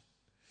fashion.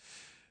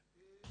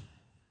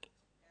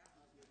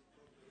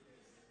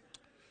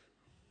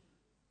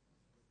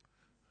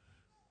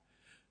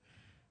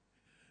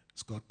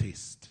 It's got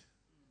taste.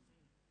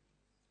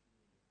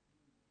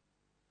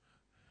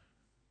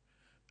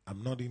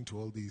 I'm not into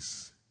all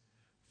these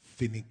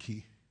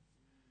finicky,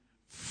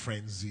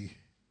 frenzy,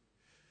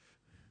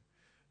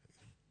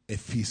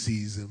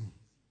 ephecism.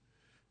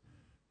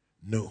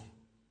 No.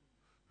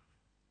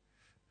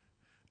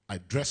 I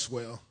dress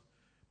well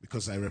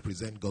because I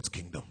represent God's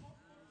kingdom.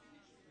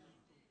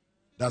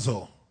 That's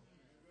all.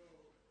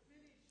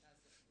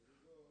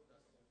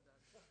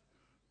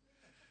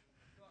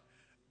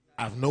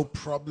 I have no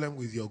problem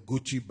with your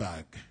Gucci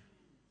bag.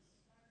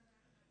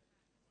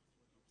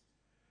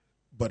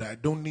 But I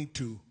don't need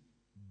to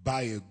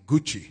buy a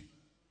Gucci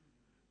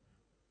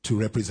to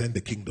represent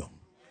the kingdom.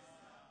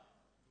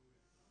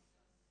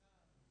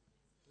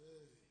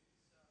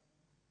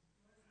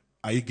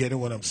 Are you getting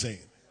what I'm saying?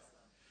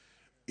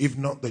 If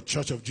not, the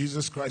Church of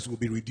Jesus Christ will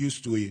be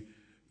reduced to a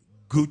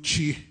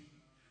Gucci.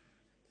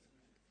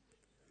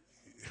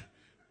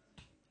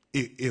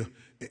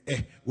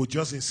 We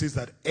just insist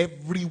that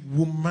every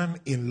woman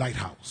in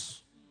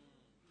Lighthouse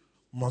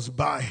must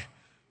buy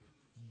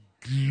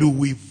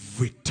Louis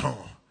Vuitton,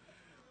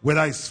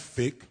 whether it's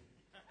fake,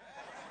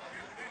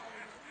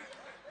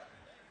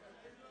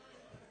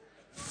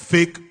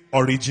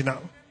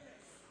 original,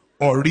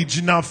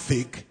 original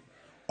fake,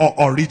 or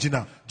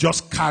original.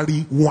 Just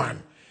carry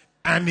one.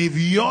 And if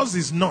yours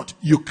is not,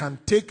 you can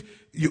take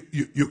you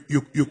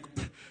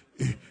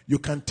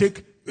can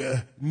take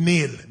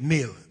nail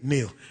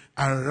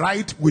and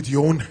write with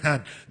your own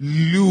hand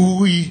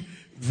Louis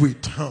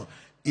Vuitton.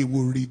 It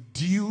will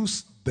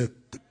reduce the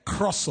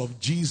cross of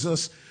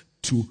Jesus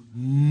to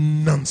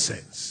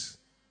nonsense.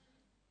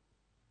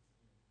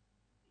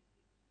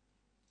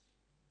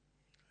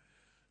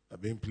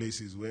 I've been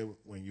places where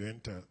when you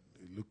enter,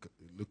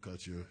 look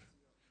at your.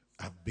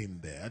 I've been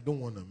there. I don't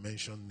want to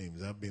mention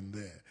names. I've been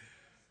there.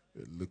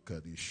 Look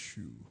at his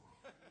shoe.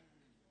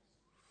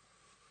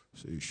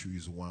 So his shoe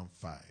is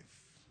 1.5.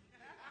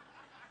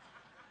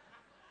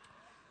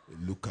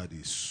 Look at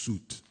his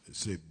suit. They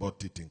say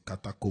bought it in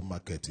Katako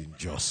Market in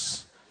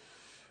Jos.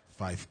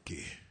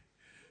 5K.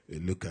 They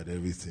look at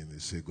everything. They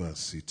say go and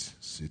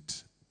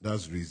sit.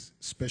 That's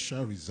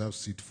special reserved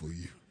seat for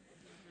you.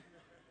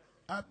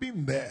 I've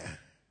been there.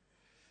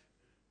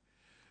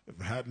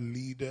 I've had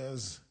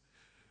leaders.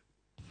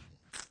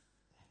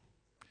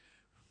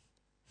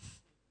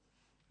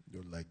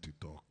 Don't like to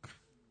talk.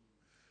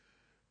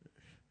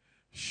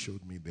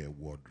 Showed me their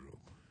wardrobe.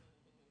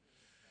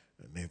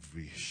 And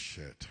every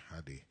shirt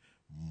had a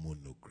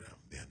monogram.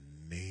 Their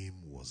name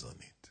was on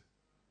it.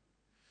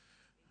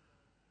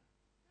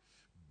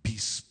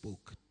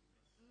 Bespoke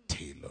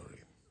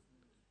tailoring.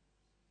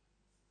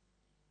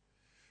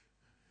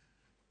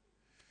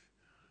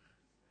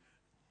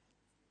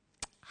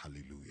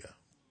 Hallelujah.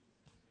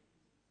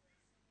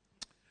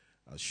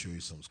 I'll show you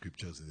some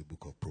scriptures in the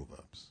book of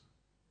Proverbs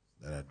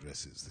that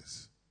addresses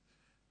this.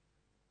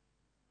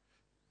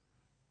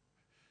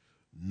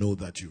 Know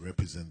that you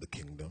represent the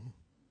kingdom.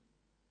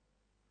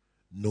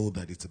 Know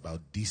that it's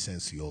about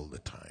decency all the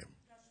time.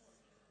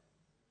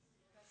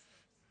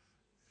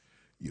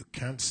 You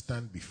can't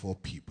stand before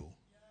people.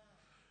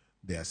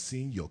 They are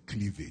seeing your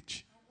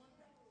cleavage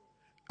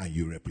and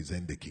you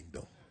represent the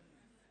kingdom.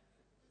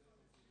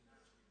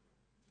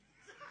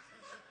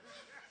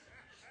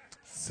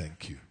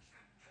 Thank you.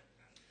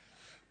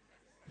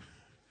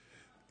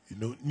 You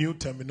know, new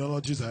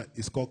terminologies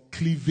is called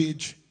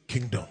cleavage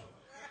kingdom.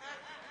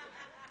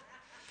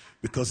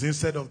 Because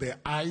instead of their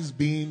eyes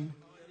being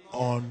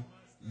on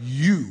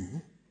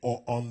you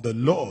or on the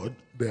Lord,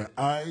 their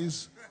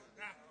eyes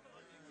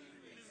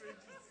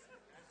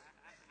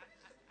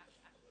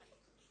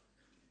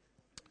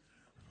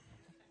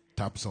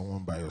tap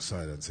someone by your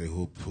side and say,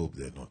 hope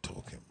they're not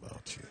talking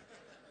about you.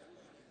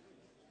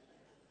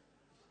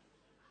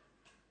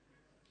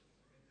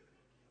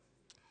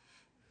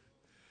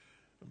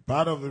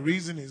 Part of the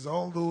reason is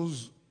all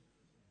those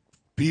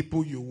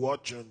people you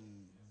watch on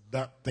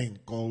that thing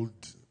called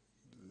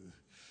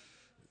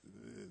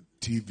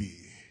TV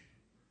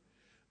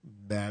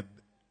that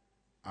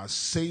are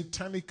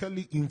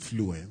satanically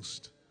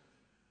influenced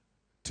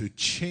to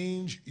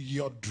change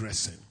your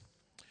dressing.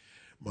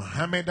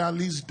 Muhammad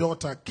Ali's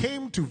daughter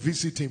came to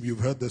visit him.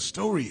 You've heard the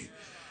story.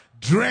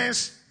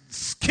 Dressed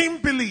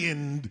skimpily,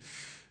 and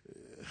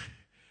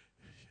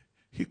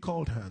he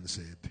called her and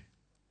said,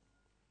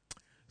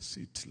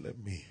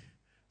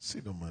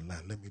 sit on my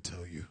lap. Let me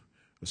tell you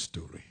a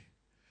story.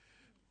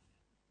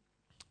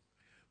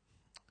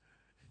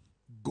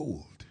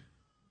 Gold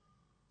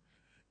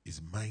is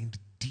mined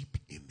deep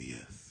in the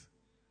earth.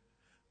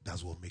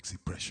 That's what makes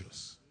it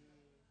precious.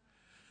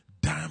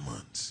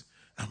 Diamonds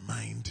are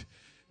mined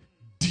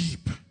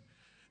deep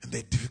and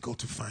they're difficult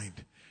to find.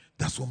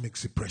 That's what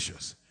makes it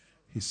precious.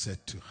 He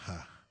said to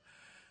her,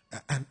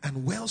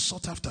 And well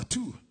sought after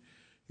too.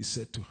 He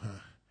said to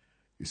her,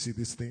 you see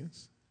these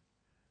things?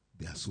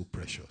 They are so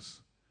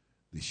precious.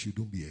 They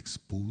shouldn't be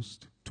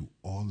exposed to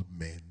all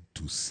men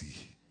to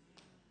see.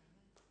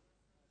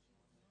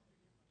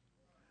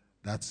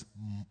 That's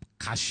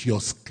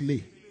Cassius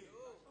Clay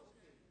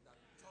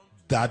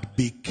that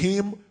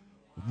became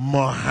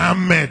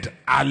Muhammad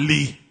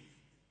Ali.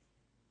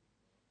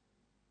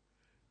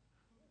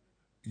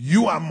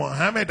 You are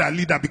Muhammad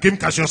Ali that became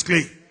Cassius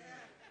Clay.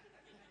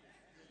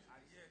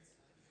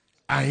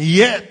 And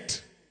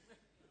yet,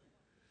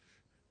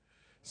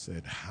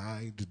 said,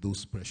 hide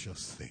those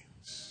precious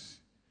things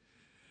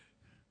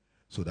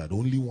so that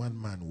only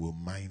one man will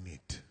mine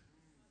it.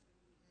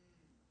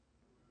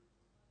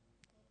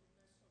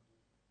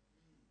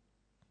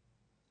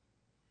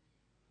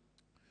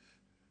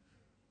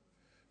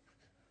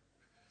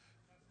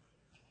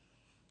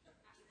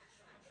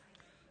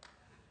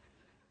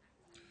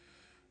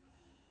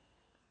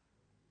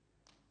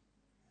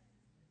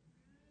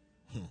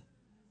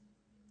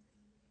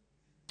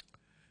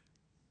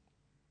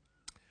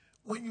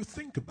 When you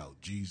think about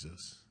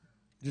Jesus,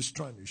 just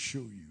trying to show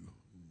you,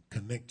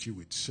 connect you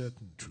with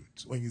certain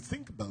truths. When you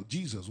think about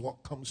Jesus,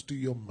 what comes to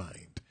your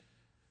mind?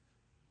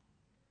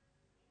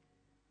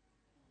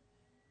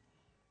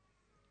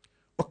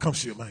 What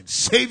comes to your mind?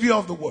 Savior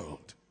of the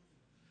world.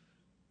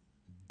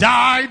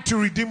 Died to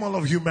redeem all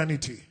of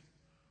humanity.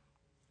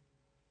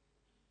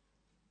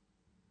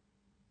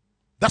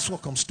 That's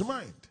what comes to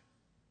mind.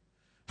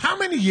 How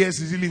many years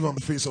did he live on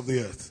the face of the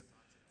earth?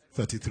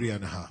 33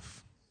 and a half.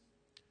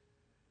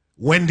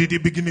 When did he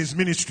begin his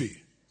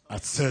ministry?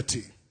 At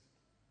 30.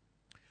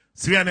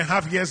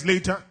 3.5 years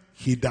later,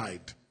 he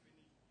died.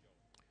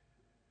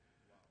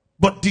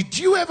 But did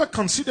you ever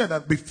consider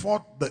that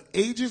before the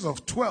ages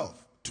of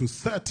 12 to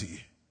 30,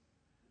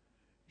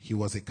 he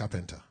was a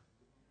carpenter?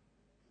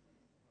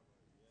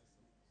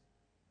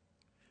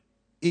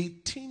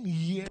 18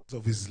 years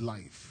of his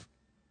life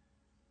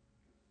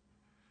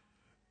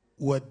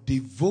were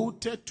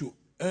devoted to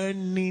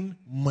earning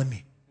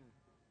money.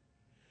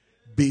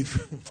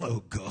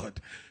 Oh God.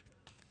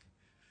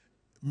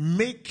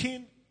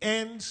 Making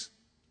ends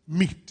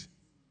meet.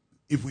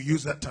 If we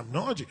use that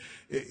terminology,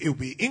 it will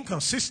be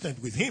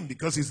inconsistent with him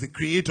because he's the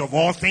creator of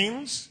all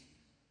things.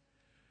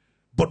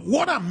 But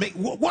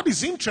what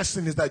is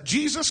interesting is that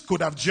Jesus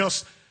could have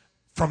just,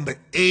 from the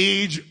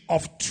age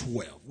of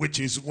 12, which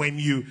is when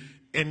you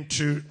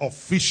enter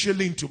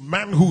officially into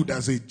manhood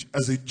as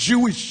a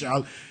Jewish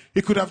child,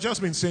 he could have just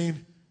been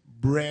saying,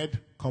 bread,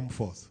 come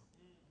forth.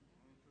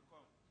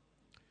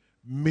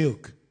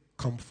 Milk,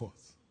 come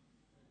forth.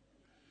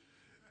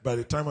 By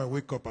the time I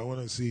wake up, I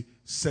want to see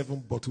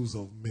 7 bottles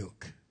of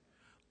milk.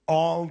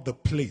 All the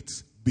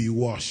plates be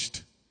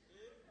washed.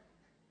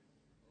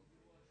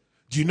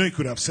 Do you know he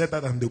could have said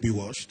that and they'll be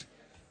washed?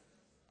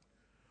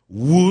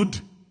 Wood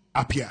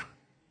appear.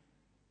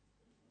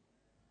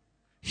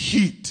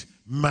 Heat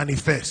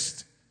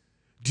manifest.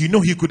 Do you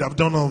know he could have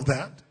done all of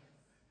that?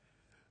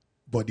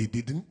 But he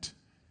didn't.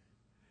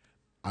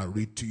 I'll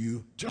read to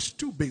you just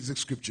 2 basic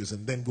scriptures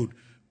and then we'll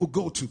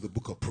go to the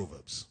book of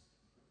Proverbs.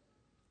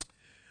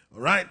 All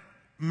right.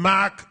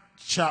 Mark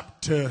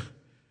chapter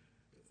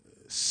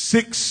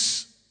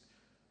 6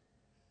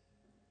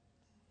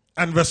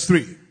 and verse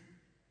 3.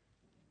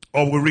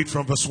 Or we'll read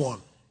from verse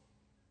 1.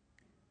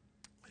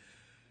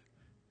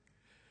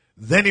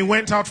 Then he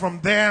went out from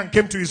there and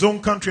came to his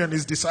own country, and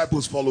his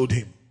disciples followed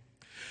him.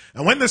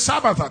 And when the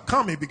Sabbath had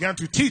come, he began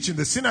to teach in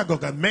the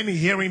synagogue, and many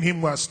hearing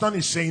him were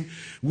astonished, saying,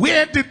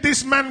 where did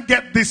this man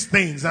get these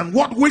things? And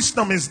what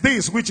wisdom is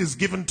this which is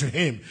given to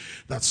him,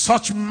 that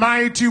such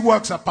mighty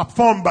works are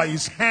performed by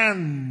his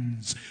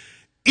hands?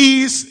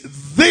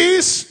 Is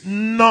this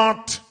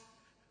not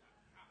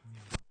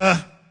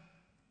the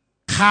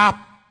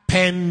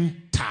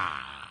carpenter?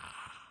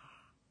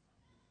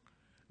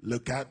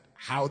 Look at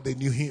how they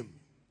knew him.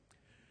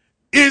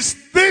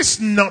 Is this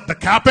not the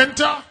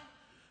carpenter,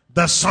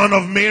 the son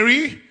of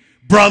Mary,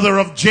 brother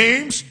of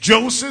James,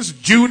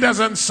 Joseph, Judas,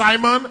 and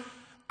Simon?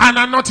 And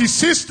are not his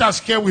sisters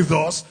here with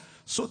us?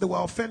 So they were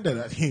offended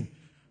at him.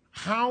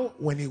 How,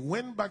 when he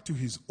went back to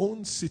his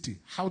own city,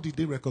 how did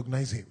they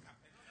recognize him?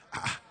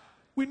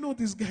 We know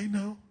this guy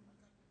now.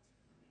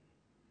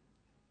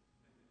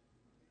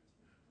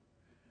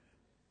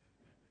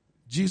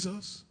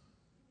 Jesus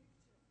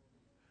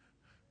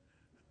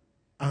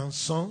and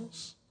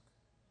Sons,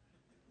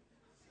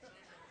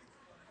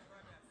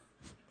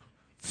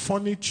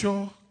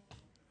 Furniture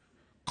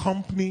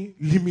Company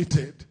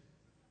Limited.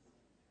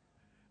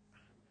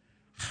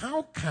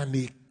 How can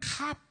a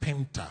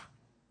carpenter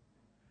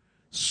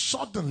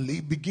suddenly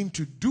begin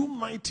to do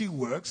mighty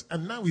works,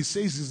 and now he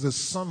says he's the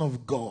Son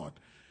of God?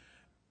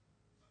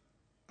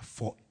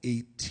 For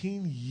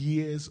 18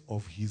 years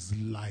of his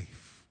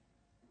life,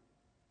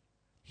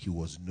 he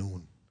was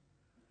known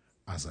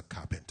as a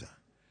carpenter.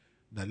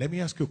 Now let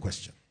me ask you a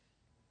question.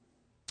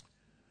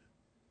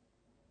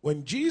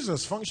 When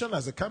Jesus functioned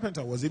as a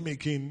carpenter, was he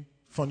making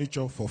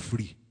furniture for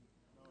free?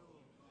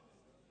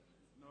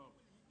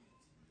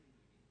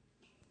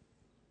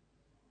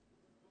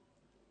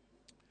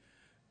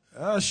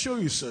 I'll show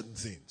you certain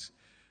things.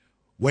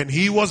 When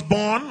he was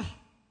born,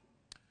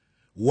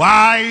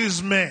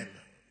 wise men,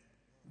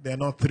 they're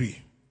not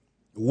three.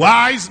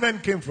 Wise men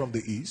came from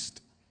the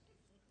east.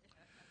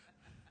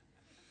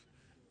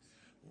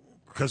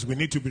 Because we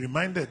need to be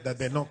reminded that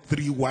they're not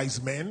three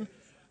wise men.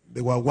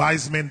 They were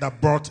wise men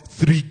that brought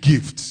three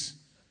gifts.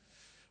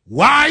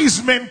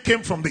 Wise men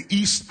came from the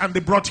east and they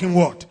brought him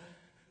what?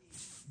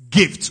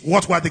 Gifts.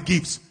 What were the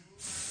gifts?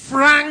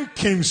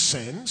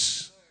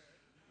 Frankincense,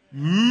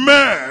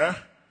 myrrh,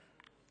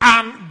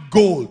 and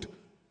gold.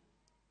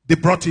 They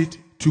brought it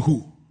to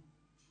who?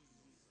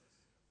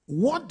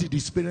 What did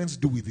his parents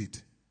do with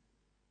it?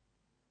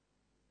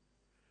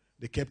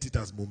 They kept it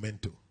as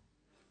memento.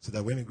 So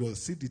that when he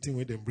grows, see the thing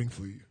where they bring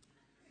for you.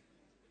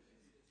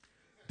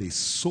 They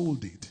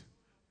sold it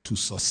to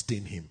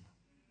sustain him.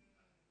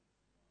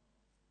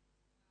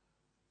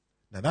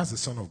 Now that's the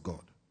Son of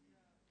God.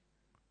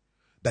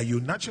 That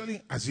you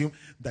naturally assume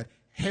that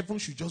heaven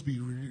should just be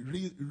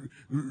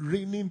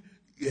raining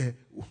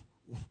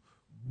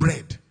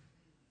bread.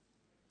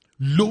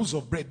 Loaves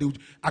of bread.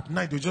 At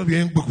night they'll just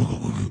be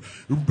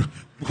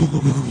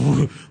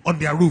on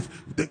their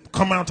roof. They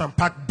come out and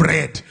pack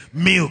bread,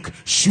 milk,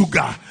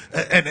 sugar,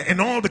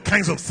 and all the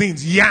kinds of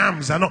things,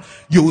 yams and all.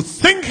 You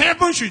think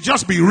heaven should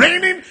just be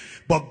raining,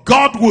 but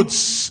God would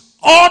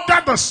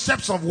order the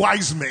steps of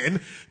wise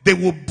men. They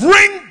will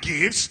bring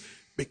gifts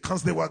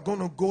because they were going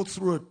to go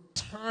through a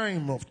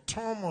time of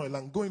turmoil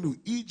and going to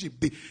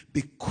Egypt.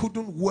 They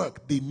couldn't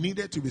work. They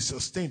needed to be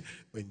sustained.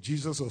 When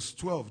Jesus was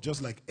 12,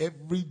 just like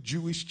every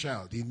Jewish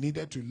child, he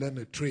needed to learn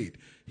a trade.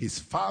 His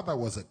father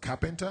was a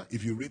carpenter.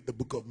 If you read the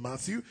book of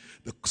Matthew,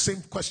 the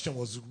same question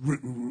was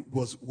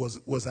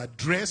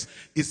addressed.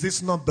 Is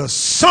this not the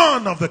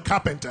son of the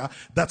carpenter?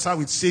 That's how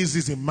it says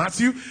this in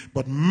Matthew.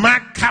 But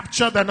Mark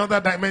captured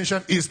another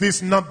dimension. Is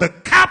this not the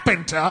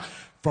carpenter?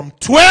 From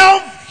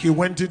 12, he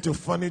went into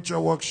furniture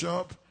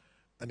workshop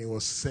and he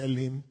was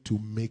selling to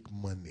make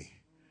money.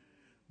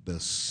 The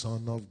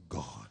Son of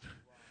God,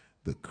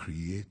 the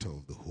creator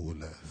of the whole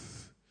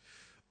earth,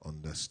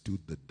 understood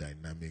the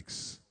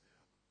dynamics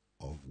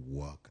of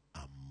work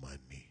and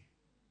money.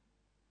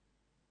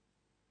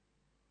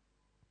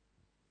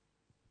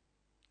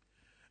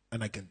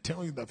 And I can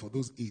tell you that for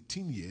those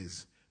 18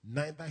 years,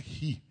 neither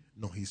he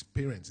nor his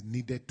parents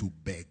needed to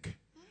beg.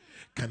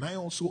 Can I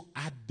also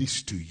add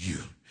this to you?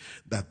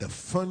 That the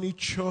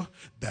furniture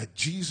that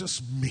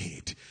Jesus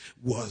made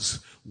was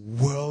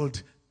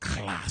world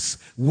class.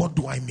 What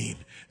do I mean?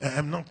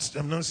 I'm not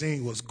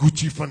saying it was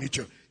Gucci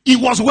furniture. It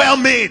was well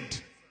made.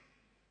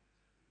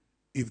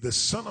 If the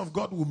Son of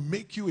God will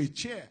make you a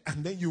chair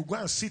and then you go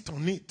and sit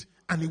on it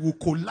and it will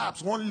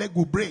collapse, one leg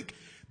will break,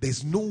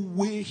 there's no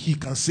way he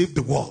can save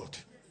the world.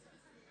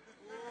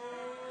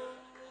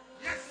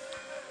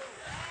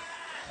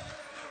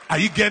 Are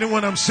you getting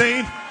what I'm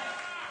saying?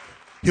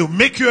 He'll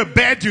make you a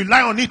bed, you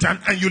lie on it,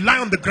 and you lie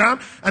on the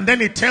ground, and then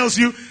he tells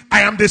you,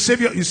 I am the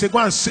Savior. You say, go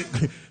and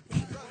save.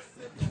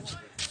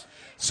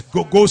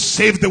 go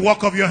save the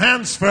work of your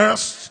hands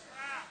first.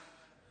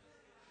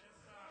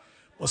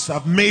 Must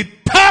have made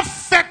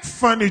perfect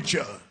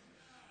furniture.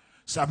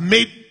 Must have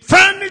made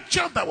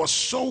furniture that was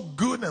so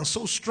good and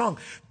so strong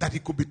that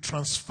it could be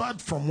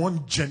transferred from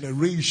one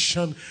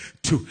generation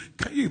to.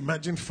 Can you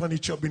imagine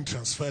furniture being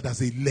transferred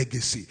as a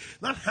legacy?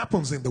 That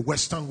happens in the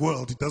Western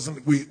world. It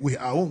doesn't.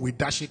 We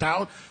dash it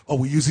out or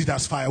we use it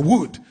as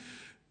firewood.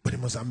 But he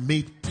must have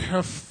made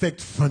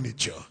perfect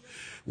furniture.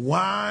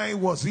 Why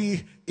was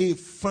he a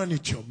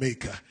furniture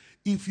maker?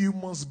 If you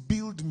must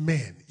build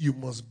men, you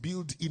must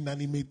build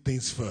inanimate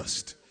things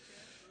first.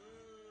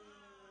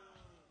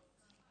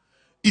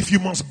 If you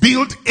must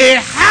build a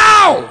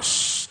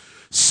house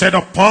set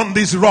upon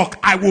this rock,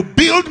 I will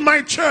build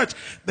my church.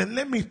 Then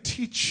let me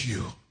teach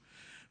you,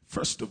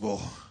 first of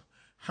all,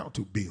 how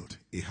to build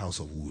a house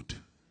of wood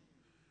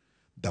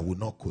that will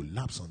not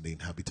collapse on the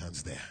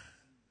inhabitants there.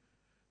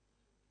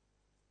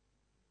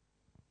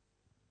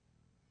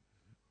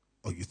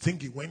 Or you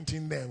think he went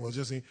in there and was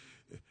just saying,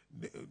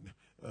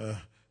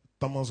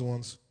 Thomas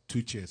wants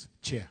 2 chairs.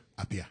 Chair,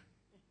 appear.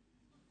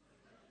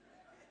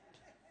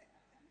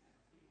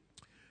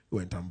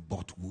 Went and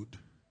bought wood,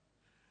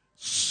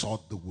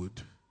 sawed the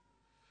wood,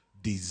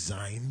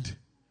 designed,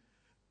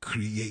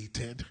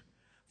 created,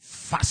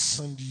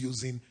 fastened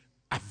using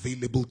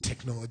available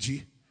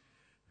technology,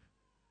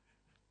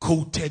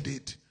 coated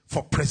it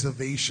for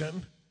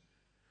preservation,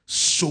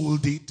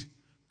 sold it,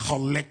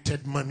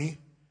 collected money,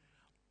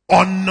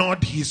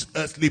 honored his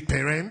earthly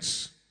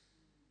parents,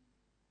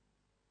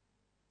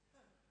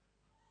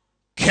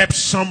 kept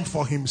some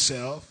for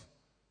himself,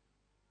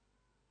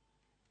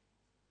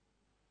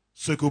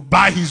 so he could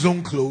buy his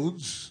own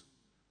clothes.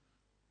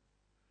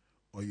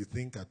 Or you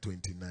think at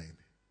 29,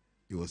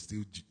 it was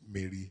still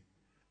Mary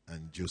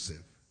and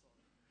Joseph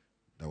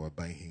that were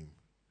buying him.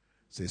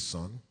 Say,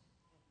 son,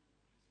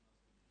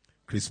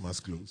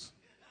 Christmas clothes.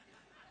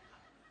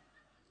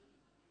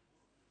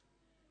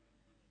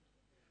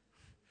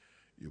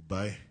 You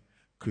buy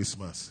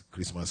Christmas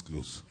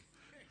clothes.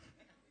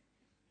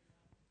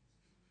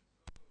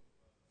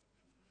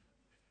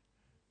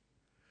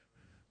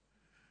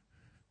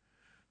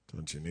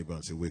 Turn to your neighbor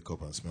and say, wake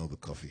up and smell the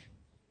coffee.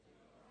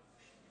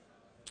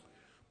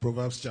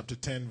 Proverbs chapter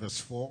 10 verse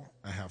 4.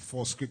 I have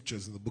 4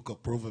 scriptures in the book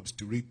of Proverbs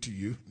to read to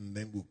you, and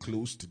then we'll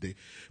close today.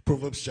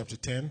 Proverbs chapter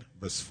 10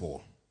 verse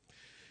 4.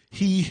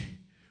 He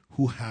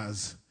who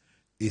has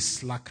a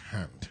slack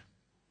hand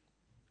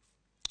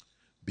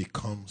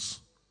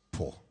becomes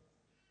poor,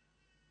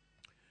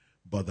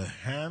 but the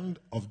hand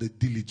of the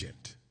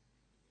diligent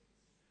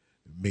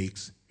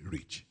makes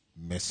rich.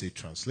 Message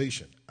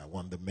translation. I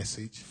want the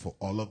message for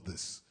all of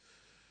this.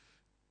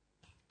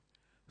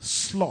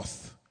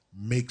 Sloth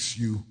makes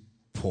you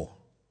poor.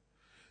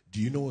 Do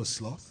you know a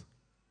sloth?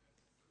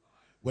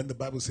 When the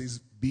Bible says,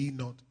 be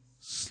not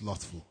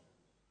slothful.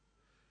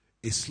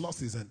 A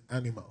sloth is an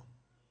animal.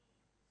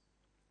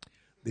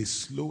 The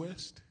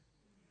slowest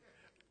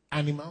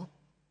animal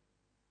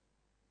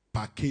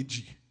per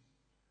kg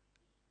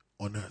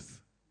on earth.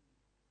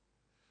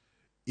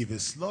 If a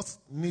sloth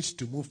needs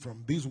to move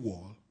from this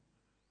wall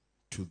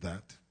to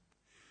that,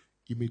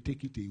 it may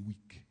take it a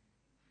week.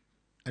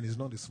 And it's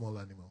not a small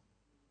animal.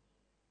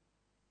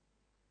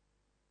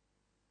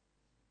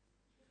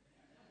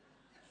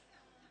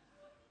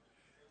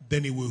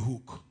 Then it will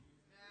hook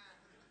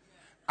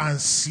and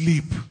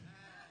sleep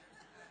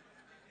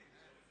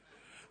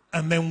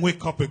and then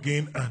wake up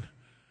again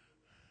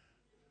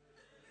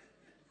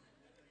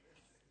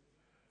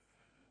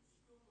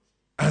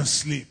and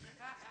sleep.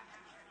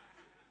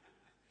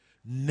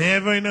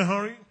 Never in a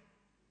hurry.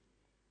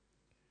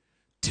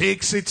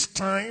 Takes its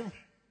time.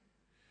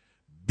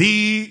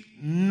 Be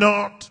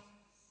not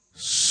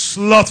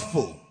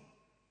slothful.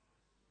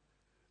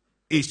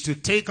 Is to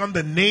take on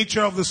the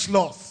nature of the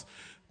sloth.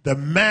 The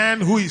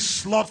man who is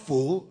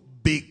slothful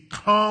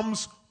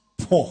becomes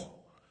poor.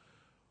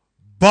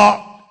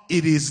 But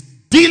it is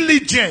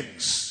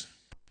diligence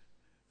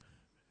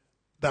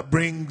that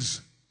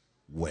brings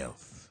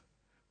wealth.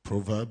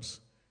 Proverbs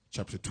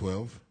chapter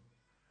 12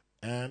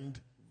 and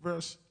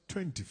verse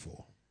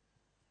 24.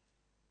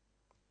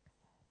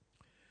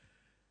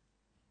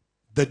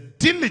 The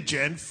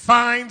diligent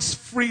finds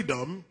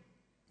freedom.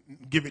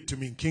 Give it to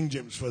me in King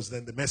James first,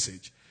 then the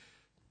Message.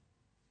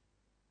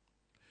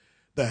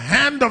 The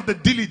hand of the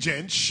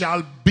diligent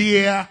shall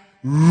bear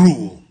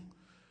rule,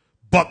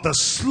 but the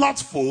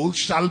slothful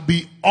shall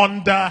be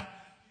under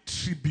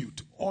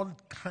tribute. All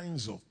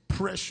kinds of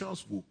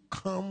pressures will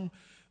come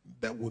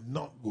that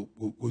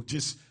will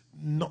just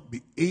not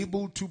be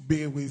able to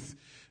bear with.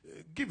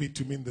 Give it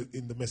to me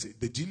in the Message.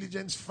 The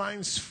diligent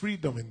finds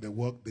freedom in the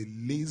work. The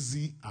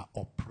lazy are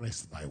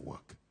oppressed by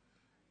work.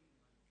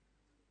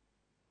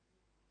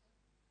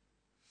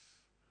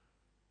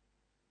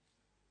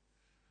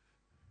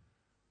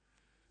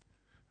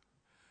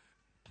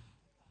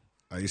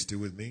 Are you still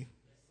with me?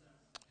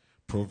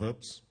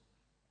 Proverbs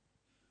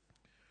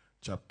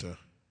chapter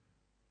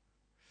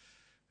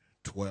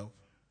 12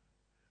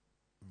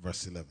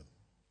 verse 11.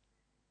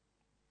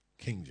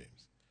 King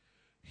James.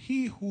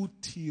 He who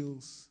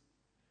tills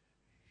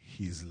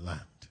his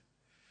land.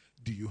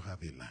 Do you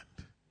have a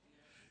land?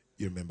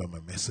 You remember my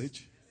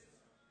message?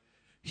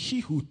 He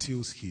who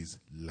tills his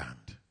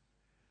land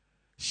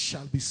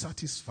shall be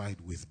satisfied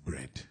with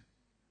bread.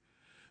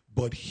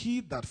 But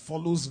he that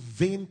follows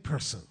vain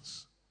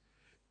persons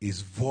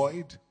is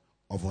void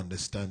of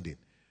understanding.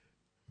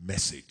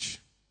 Message.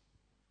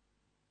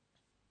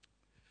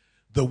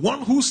 The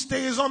one who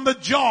stays on the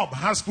job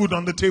has food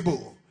on the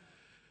table.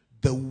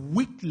 The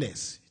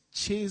witless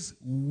chase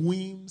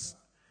whims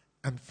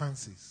and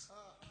fancies.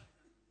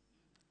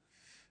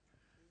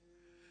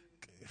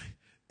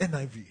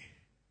 NIV.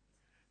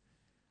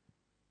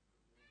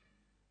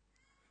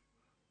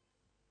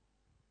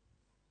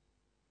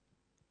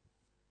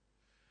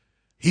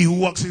 He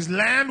who works his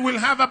land will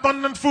have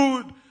abundant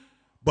food,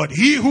 but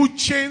he who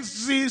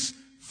chases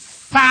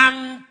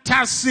fantasies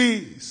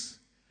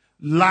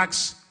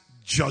lacks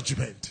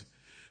judgment.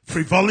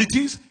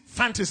 Frivolities,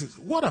 fantasies.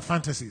 What are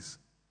fantasies?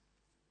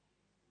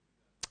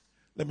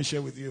 Let me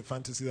share with you a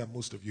fantasy that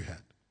most of you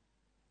had.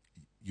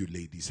 You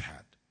ladies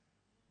had.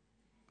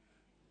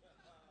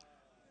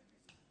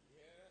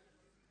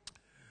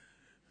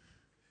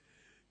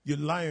 You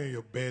lie on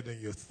your bed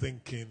and you're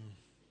thinking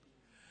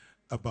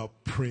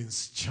about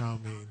Prince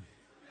Charming.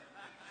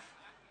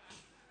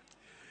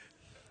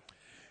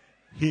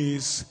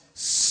 He's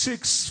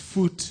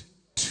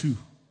 6'2".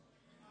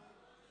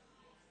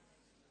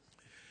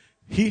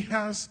 He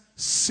has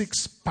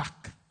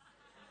 6-pack.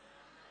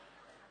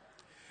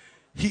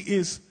 He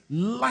is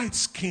light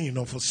skinned,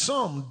 or for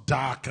some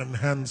dark and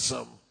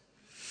handsome.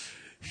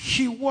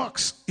 He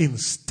walks in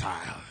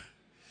style.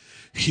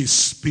 His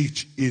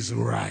speech is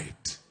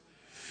right.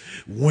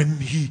 When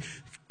he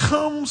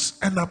comes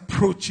and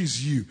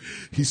approaches you,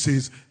 he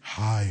says,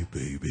 "Hi,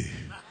 baby."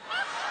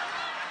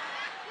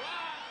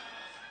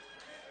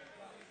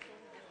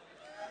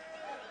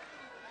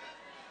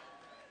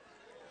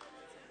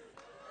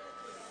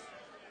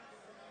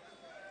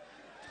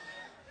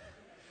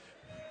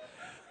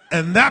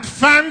 And that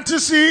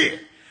fantasy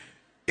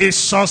is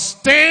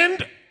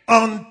sustained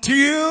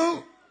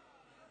until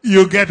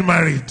you get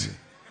married.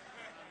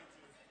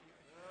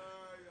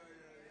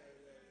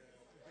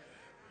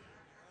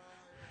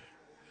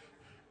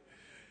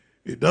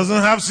 He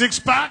doesn't have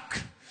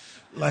 6-pack.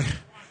 Like,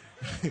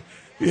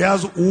 he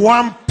has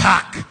 1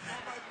 pack.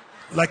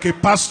 Like a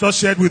pastor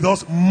shared with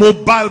us,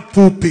 mobile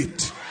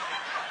pulpit.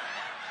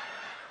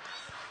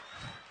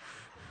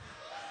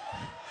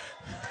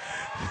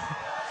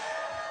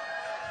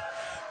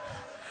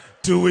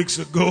 Two weeks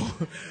ago,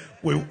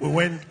 we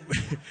went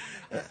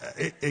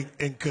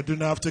in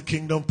Kaduna after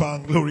Kingdom Power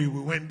and Glory. We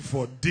went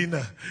for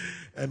dinner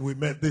and we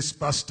met this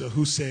pastor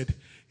who said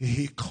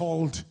he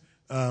called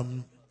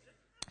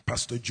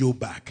Pastor Joe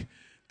back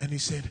and he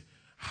said,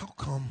 how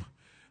come,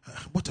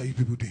 what are you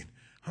people doing?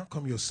 How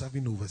come your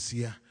serving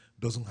overseer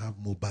doesn't have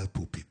mobile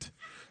pulpit?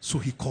 So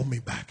he called me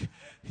back.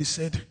 He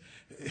said,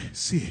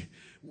 see,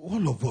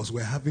 all of us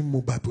were having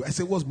mobile pulpit. I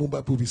said, what's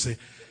mobile pulpit? He said,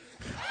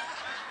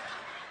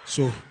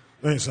 so,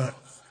 you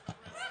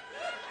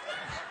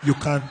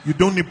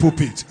don't need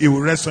pulpit. It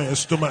will rest on your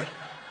stomach.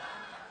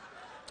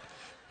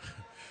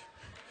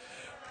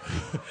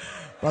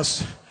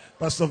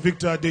 Pastor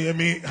Victor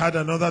Adeyemi had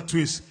another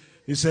twist.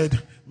 He said,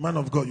 man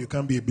of God, you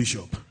can't be a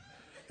bishop.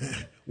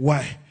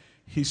 Why?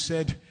 He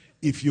said,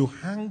 if you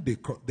hang the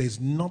cross, there's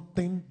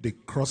nothing the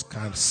cross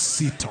can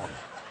sit on.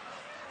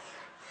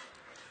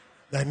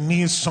 That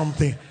needs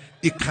something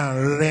it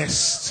can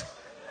rest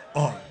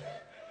on.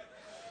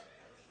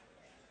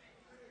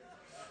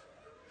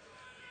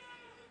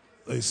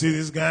 So you see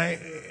this guy,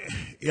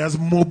 he has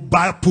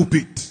mobile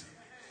pulpit.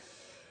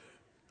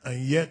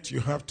 And yet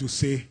you have to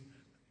say,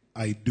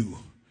 I do.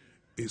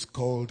 It's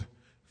called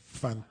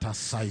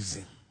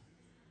fantasizing.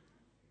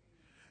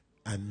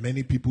 And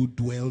many people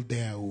dwell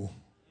there. Oh.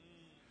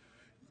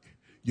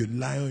 You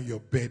lie on your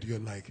bed, you're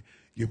like,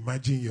 you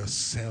imagine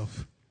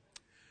yourself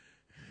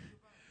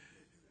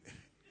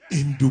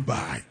in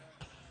Dubai.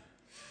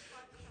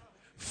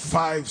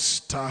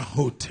 5-star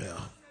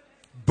hotel.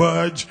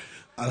 Burj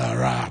Al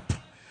Arab.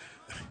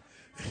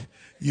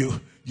 Your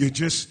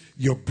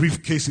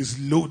briefcase is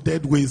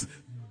loaded with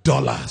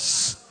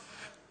dollars.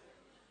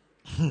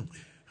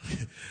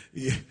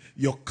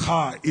 Your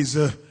car is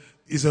a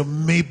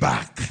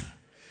Maybach.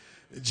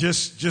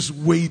 Just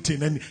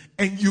waiting.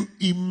 And you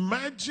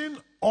imagine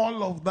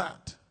all of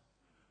that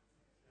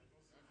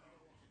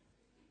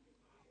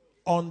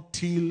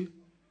until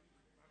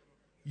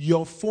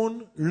your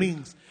phone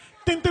rings.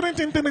 I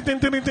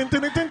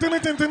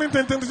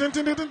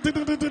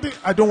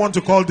don't want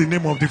to call the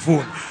name of the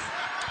phone.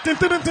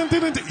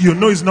 You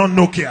know it's not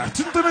Nokia.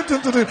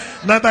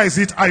 Neither is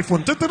it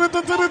iPhone.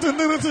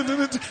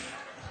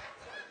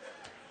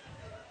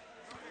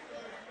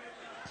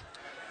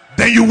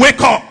 Then you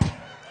wake up.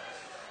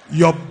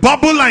 Your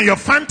bubble and your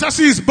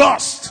fantasy is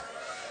burst.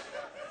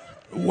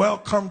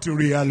 Welcome to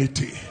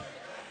reality.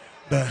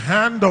 The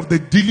hand of the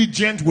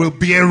diligent will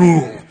bear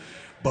rule,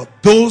 but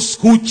those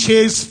who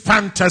chase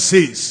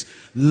fantasies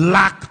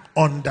lack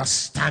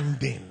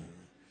understanding.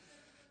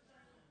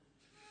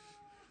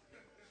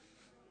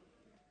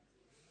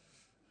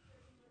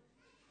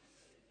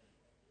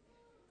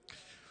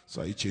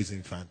 So are you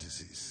chasing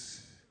fantasies?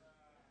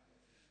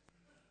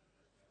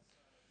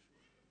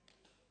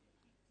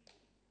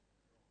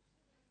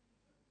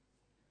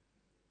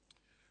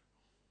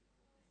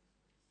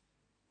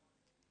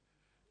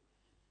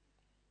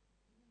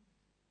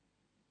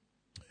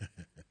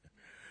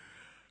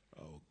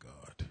 Oh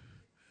God.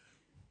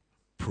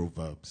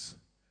 Proverbs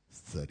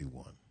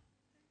 31.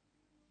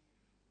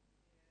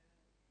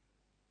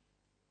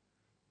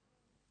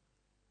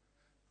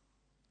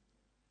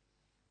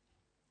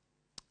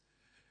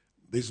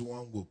 This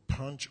one will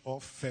punch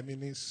off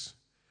feminists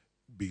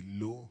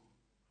below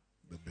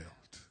the belt.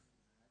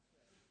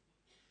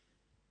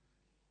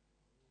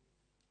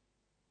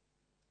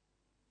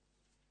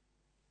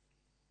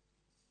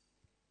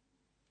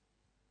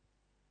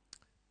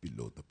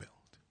 Below the belt.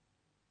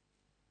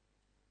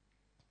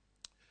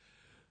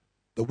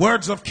 The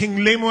words of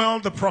King Lemuel,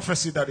 the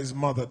prophecy that his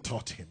mother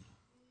taught him.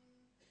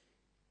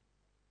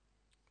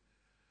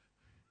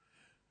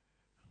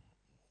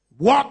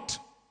 What,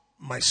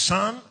 my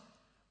son,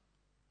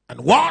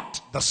 and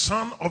what, the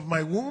son of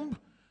my womb,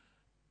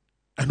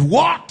 and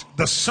what,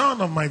 the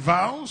son of my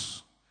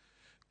vows?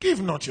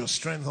 Give not your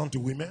strength unto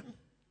women,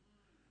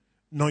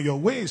 nor your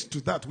ways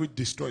to that which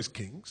destroys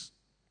kings.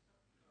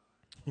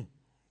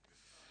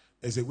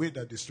 There's a way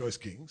that destroys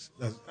kings.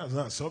 That's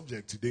not a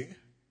subject today.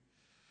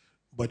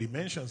 But he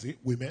mentions it,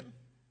 women.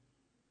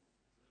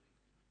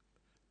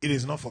 It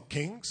is not for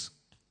kings.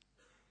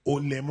 O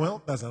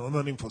Lemuel, that's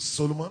another name for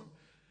Solomon.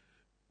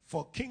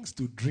 For kings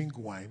to drink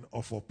wine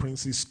or for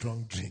princes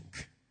strong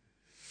drink.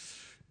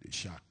 The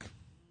shark.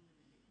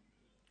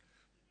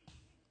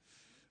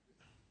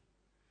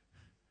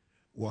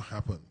 What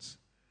happens?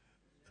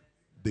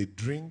 They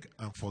drink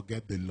and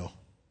forget the law.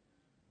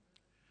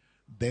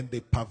 Then they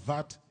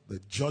pervert the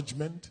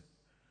judgment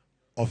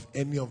of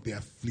any of the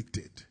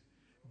afflicted.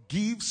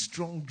 Give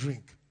strong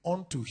drink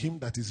unto him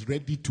that is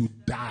ready to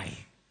die,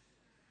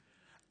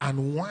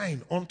 and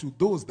wine unto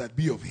those that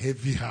be of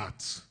heavy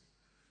hearts.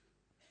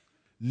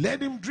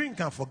 Let him drink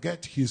and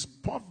forget his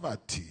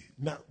poverty.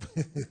 Now,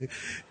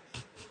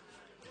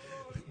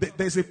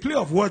 there's a play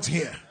of words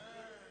here.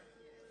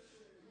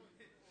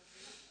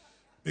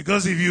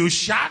 Because if you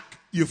shack,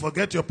 you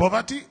forget your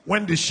poverty.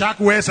 When the shack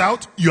wears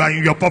out, you are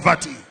in your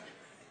poverty.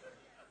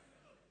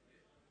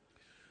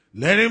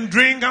 Let him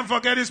drink and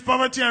forget his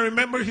poverty and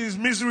remember his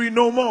misery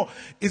no more.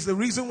 It's the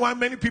reason why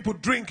many people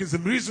drink. It's the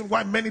reason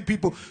why many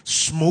people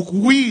smoke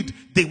weed.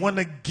 They want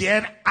to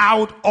get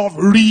out of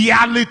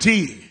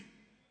reality.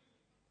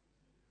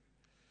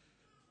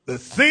 The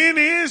thing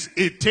is,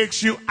 it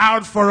takes you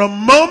out for a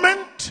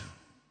moment,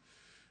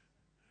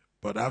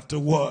 but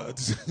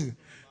afterwards,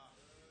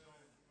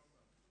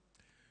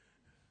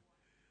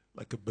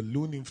 like a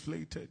balloon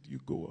inflated, you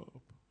go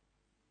up.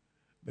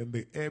 Then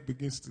the air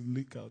begins to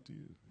leak out of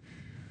you.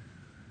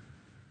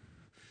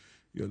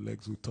 Your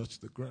legs will touch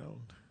the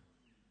ground.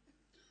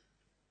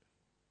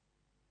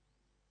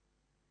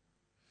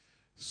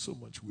 So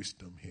much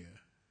wisdom here.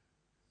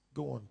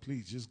 Go on,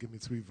 please. Just give me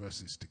 3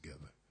 verses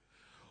together.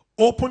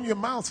 Open your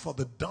mouth for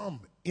the dumb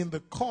in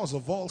the cause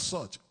of all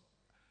such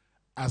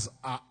as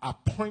are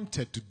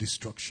appointed to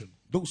destruction.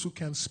 Those who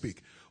can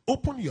speak.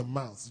 Open your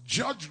mouths.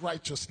 Judge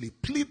righteously.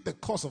 Plead the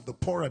cause of the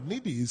poor and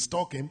needy. He's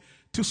talking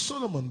to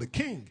Solomon the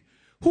king.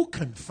 Who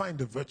can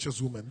find a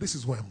virtuous woman? This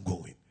is where I'm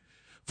going.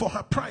 For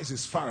her price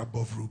is far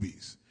above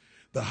rubies.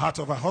 The heart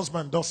of her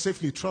husband does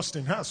safely trust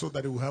in her so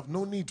that it will have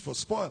no need for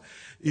spoil.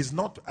 Is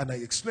not, and I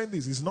explain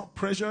this, is not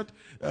pressured.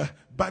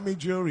 Buy me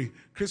jewelry.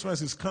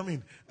 Christmas is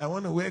coming. I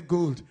want to wear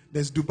gold.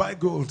 There's Dubai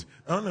gold.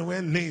 I want to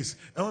wear lace.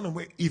 I want to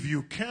wear, if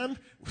you can,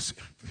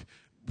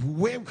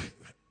 wear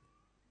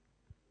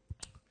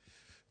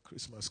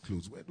Christmas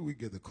clothes. Where do we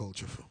get the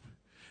culture from?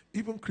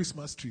 Even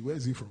Christmas tree, where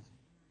is it from?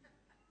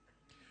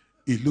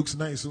 It looks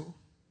nice, oh?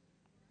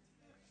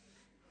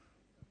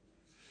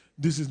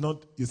 This is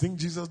not, you think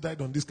Jesus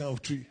died on this kind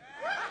of tree?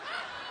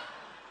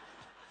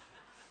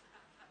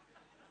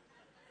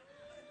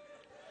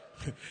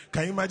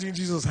 Can you imagine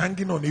Jesus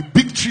hanging on a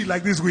big tree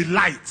like this with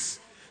lights?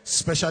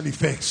 Special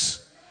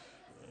effects.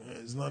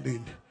 It's not a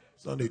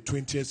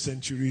 20th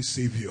century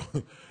savior.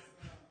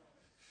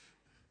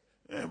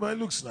 Yeah, but it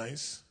looks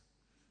nice.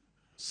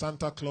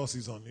 Santa Claus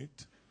is on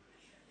it.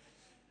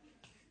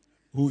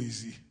 Who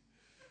is he?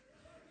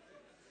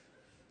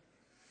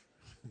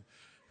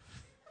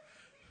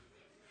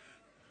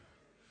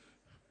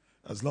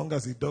 As long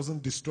as it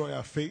doesn't destroy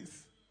our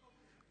faith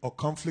or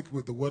conflict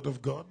with the word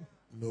of God,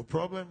 no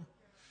problem.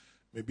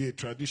 Maybe a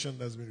tradition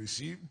that's been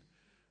received.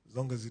 As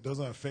long as it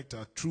doesn't affect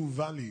our true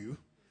value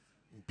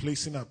in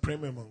placing our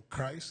premium on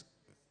Christ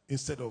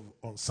instead of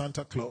on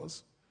Santa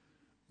Claus,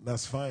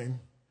 that's fine.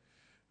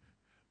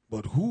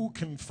 But who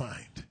can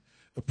find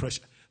a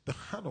pressure? The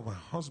heart of a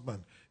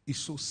husband is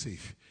so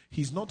safe.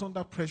 He's not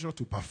under pressure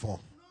to perform.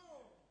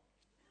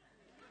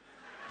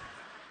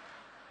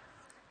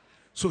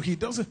 So he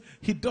doesn't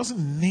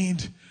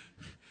need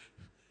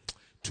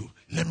to,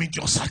 let me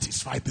just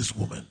satisfy this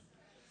woman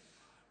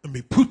and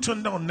be put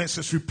under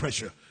unnecessary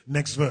pressure.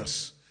 Next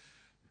verse.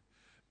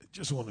 I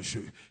just want to show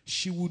you.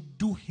 She would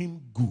do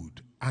him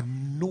good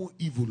and no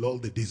evil all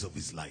the days of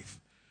his life.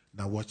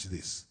 Now watch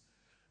this.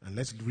 And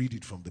let's read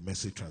it from the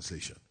Message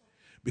translation.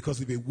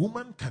 Because if a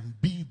woman can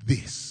be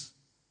this,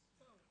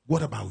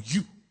 what about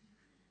you?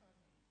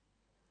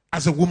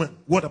 As a woman,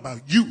 what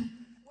about you?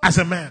 As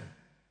a man?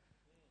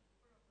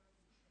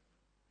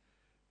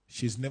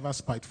 She's never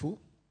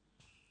spiteful.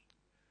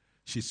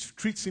 She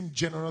treats him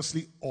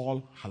generously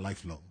all her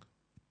life long.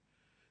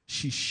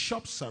 She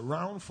shops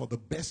around for the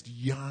best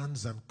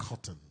yarns and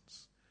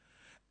cottons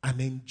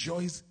and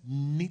enjoys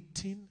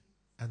knitting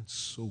and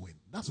sewing.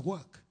 That's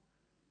work.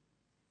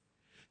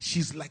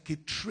 She's like a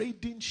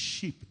trading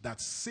ship that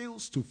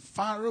sails to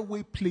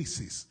faraway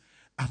places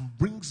and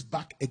brings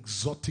back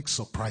exotic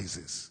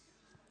surprises.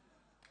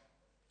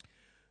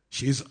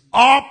 She's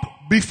up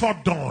before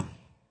dawn,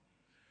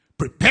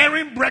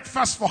 preparing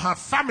breakfast for her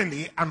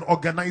family and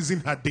organizing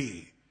her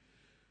day.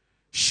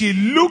 She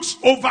looks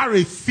over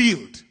a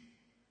field.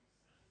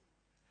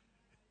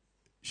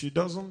 She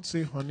doesn't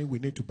say, honey, we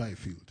need to buy a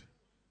field.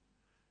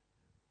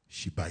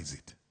 She buys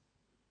it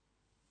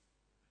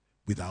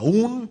with her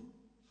own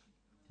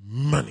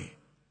money.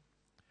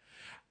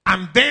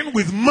 And then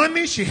with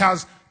money she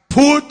has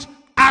put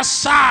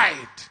aside,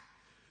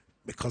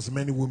 because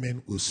many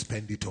women will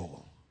spend it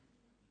all.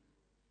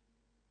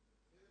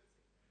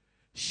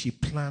 She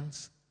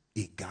plants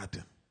a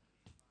garden.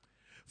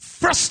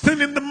 First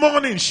thing in the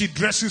morning, she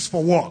dresses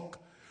for work,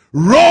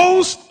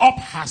 rolls up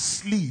her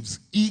sleeves,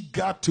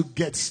 eager to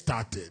get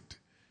started.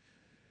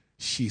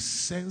 She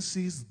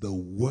senses the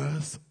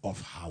worth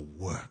of her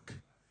work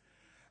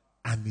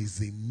and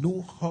is in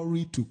no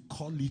hurry to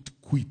call it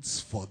quits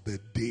for the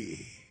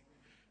day.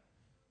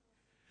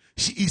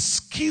 She is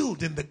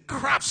skilled in the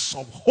crafts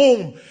of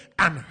home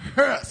and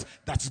hearth,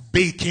 that's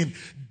baking,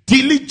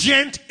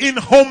 diligent in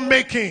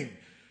homemaking.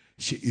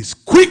 She is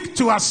quick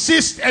to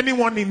assist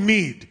anyone in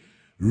need,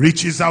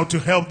 reaches out to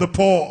help the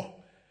poor.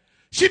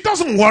 She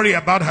doesn't worry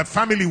about her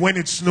family when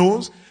it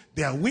snows.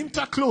 Their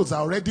winter clothes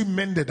are already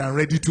mended and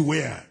ready to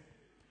wear.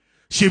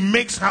 She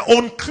makes her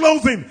own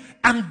clothing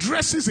and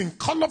dresses in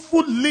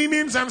colorful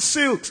linens and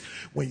silks.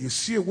 When you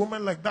see a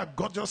woman like that,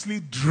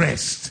 gorgeously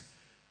dressed,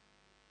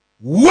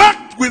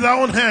 worked with her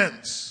own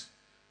hands.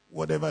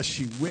 Whatever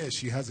she wears,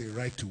 she has a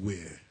right to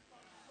wear.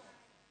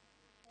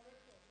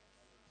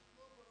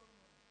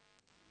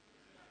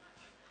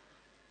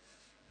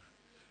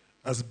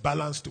 As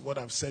balanced to what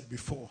I've said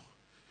before.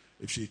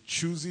 If she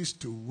chooses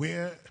to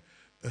wear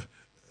a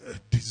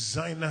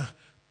designer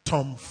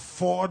Tom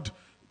Ford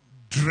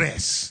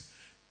dress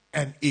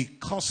and it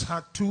cost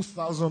her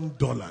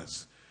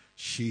 $2,000,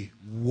 she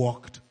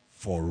worked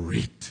for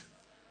it.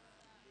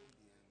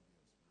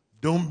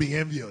 Don't be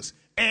envious.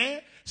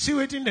 See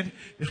waiting, they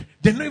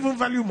don't even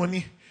value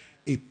money.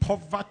 A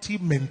poverty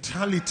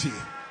mentality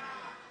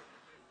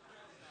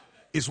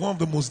is one of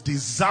the most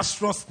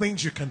disastrous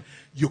things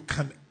you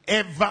can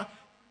ever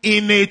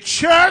in a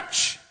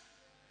church.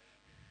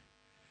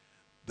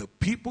 The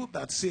people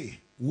that say,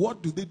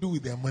 what do they do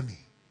with their money?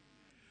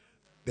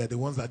 They're the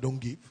ones that don't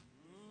give.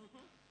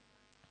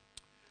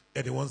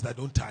 They're the ones that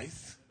don't tithe.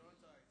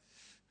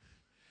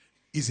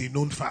 It's a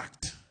known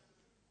fact.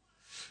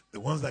 The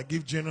ones that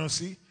give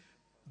generously,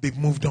 they've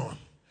moved on.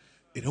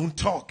 They don't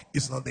talk.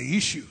 It's not the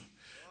issue.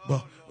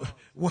 But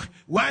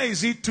why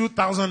is it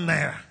 2,000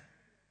 naira?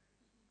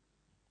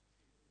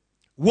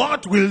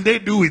 What will they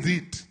do with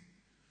it?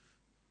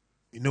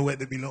 You know where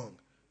they belong.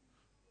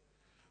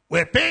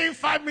 We're paying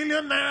 5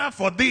 million naira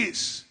for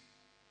this.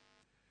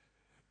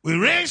 We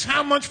raise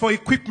how much for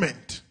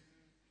equipment?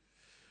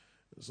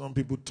 Some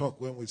people talk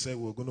when we say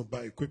we're going to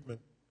buy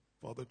equipment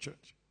for the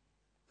church.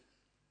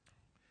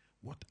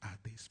 What are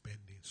they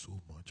spending so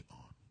much on?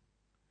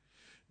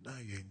 Now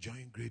you're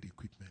enjoying great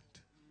equipment.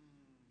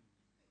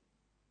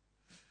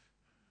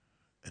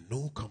 And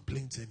no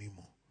complaints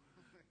anymore.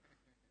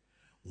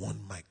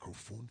 One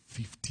microphone,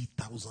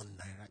 50,000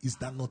 naira. Is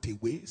that not a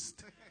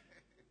waste?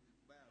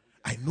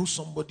 I know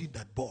somebody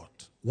that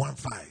bought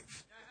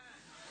 1.5.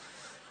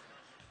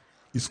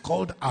 It's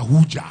called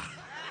Ahuja.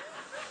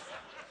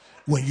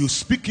 When you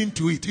speak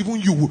into it,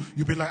 even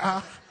you'll be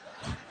like,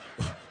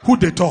 who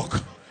they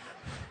talk?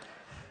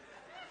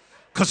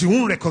 Because you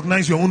won't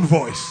recognize your own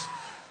voice.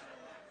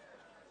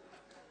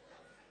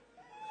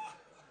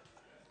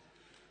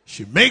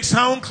 She makes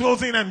her own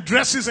clothing and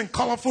dresses in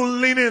colorful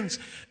linens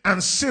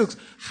and silks.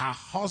 Her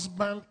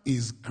husband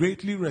is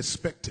greatly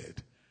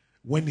respected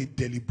when he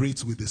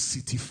deliberates with the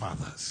city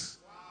fathers.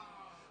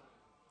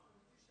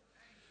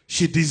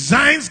 She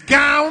designs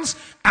gowns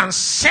and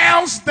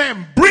sells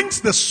them,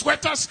 brings the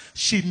sweaters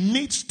she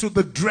needs to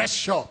the dress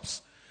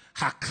shops.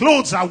 Her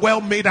clothes are well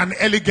made and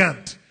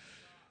elegant.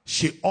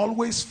 She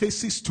always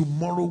faces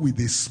tomorrow with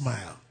a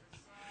smile.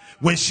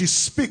 When she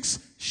speaks,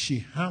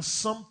 she has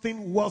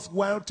something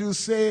worthwhile to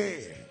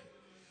say.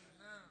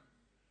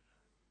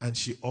 And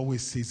she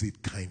always says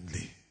it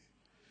kindly.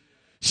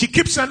 She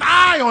keeps an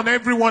eye on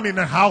everyone in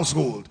her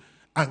household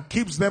and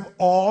keeps them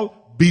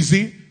all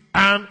busy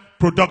and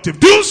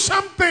productive. Do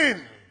something.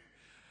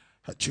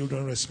 Her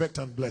children respect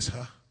and bless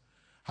her.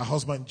 Her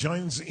husband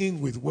joins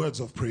in with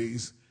words of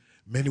praise.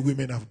 Many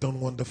women have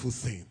done wonderful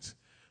things,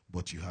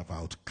 but you have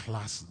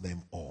outclassed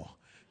them all.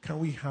 Can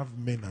we have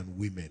men and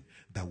women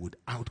that would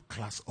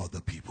outclass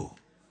other people?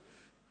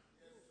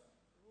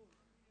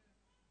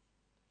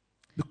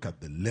 Look at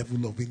the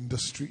level of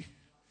industry.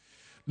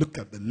 Look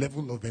at the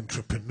level of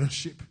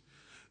entrepreneurship.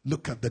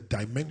 Look at the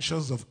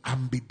dimensions of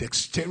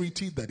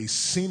ambidexterity that is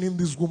seen in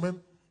this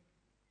woman.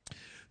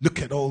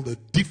 Look at all the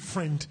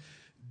different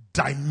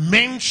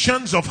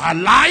dimensions of her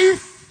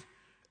life.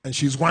 And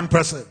she's one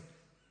person.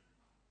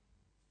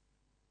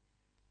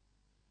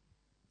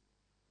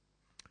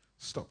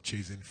 Stop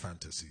chasing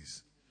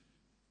fantasies.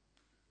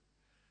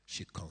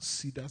 She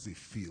considers a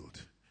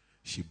field.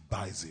 She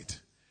buys it.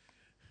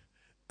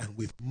 And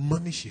with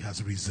money she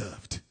has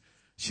reserved,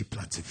 she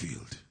plants a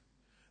field.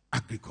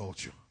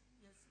 Agriculture,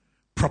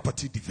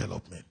 property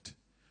development,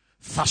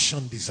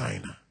 fashion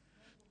designer,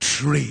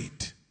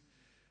 trade.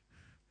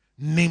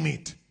 Name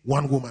it.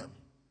 One woman.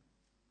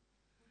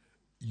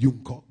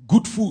 Yunko.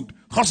 Good food.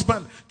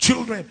 Husband.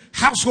 Children.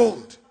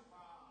 Household.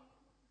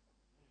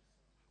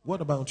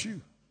 What about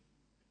you?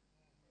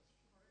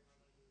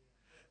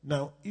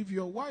 Now, if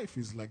your wife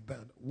is like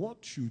that, what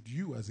should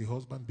you as a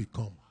husband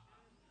become?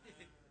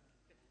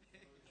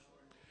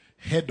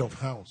 Head of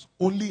house.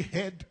 Only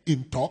head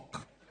in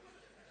talk.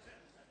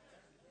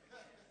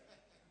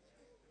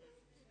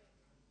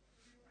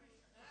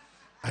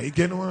 Are you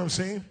getting what I'm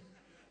saying?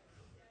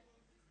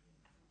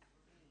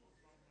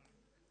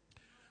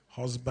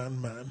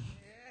 Husband, man.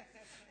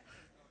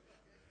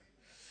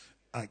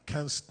 I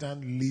can't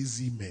stand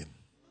lazy men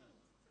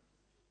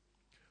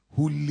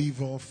who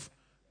live off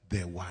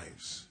their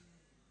wives,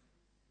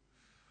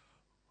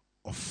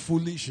 or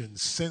foolish and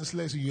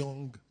senseless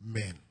young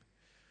men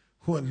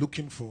who are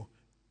looking for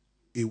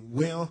a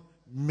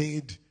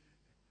well-made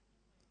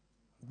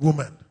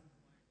woman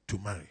to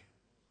marry.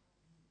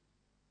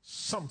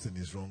 Something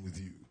is wrong with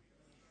you.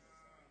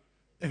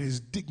 There is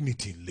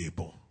dignity in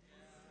labor.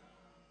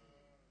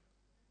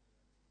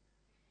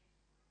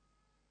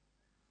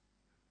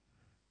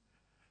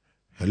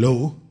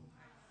 Hello?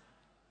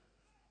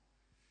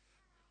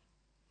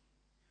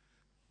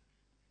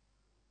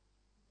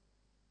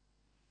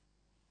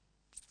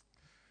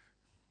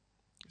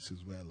 this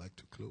is where I like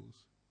to close.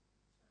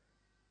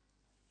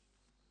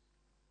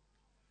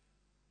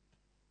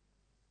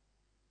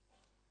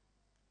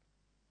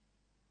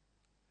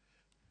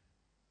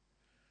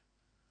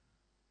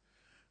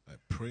 I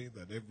pray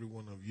that every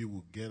one of you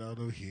will get out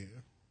of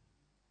here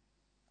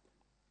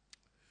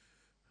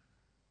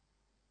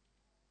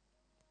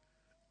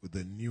with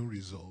a new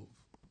resolve.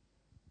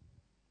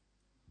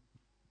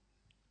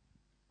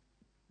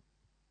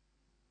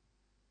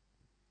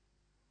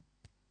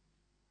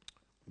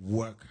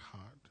 Work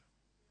hard.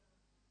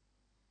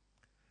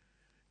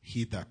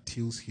 He that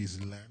tills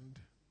his land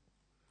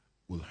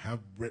will have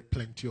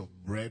plenty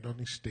of bread on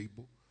his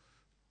table.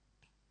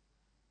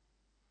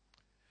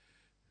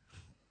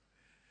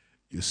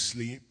 You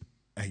sleep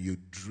and you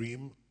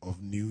dream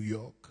of New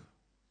York.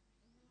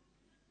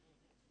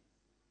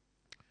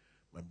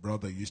 My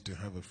brother used to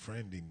have a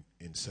friend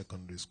in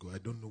secondary school. I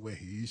don't know where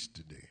he is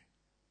today.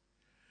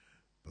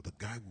 But the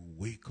guy will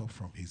wake up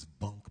from his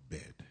bunk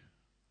bed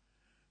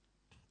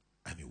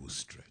and he will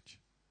stretch.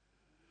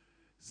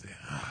 Say,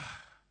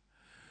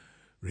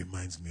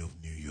 reminds me of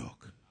New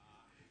York.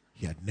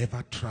 He had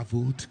never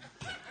traveled.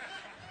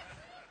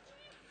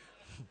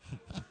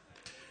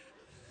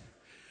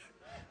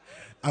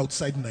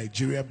 Outside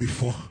Nigeria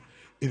before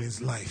in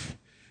his life.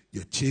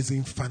 You're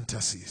chasing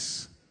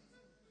fantasies.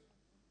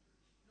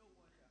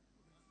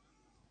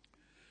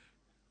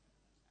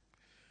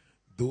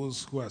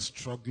 Those who are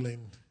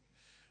struggling,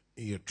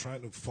 you're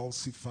trying to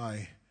falsify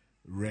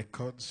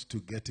records to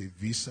get a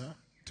visa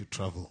to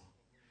travel.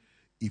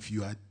 If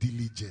you are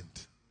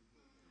diligent,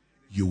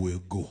 you will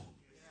go.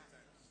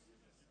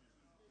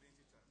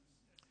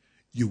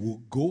 You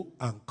will go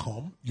and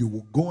come. You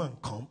will go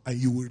and come, and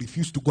you will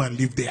refuse to go and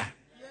live there.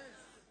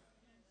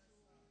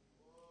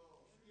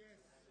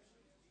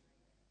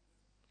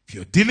 If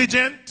you're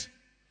diligent,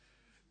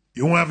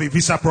 you won't have a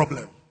visa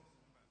problem.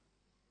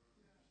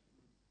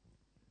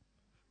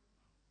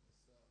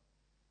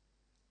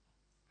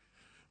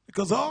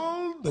 Because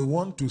all they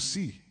want to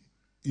see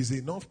is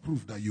enough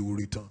proof that you will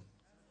return.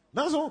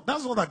 That's all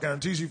that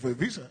guarantees you for a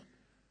visa.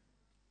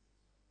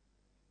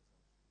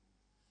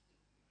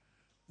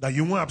 That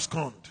you won't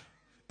abscond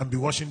and be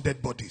washing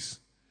dead bodies.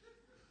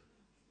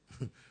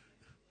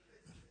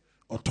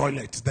 Or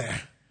toilets there.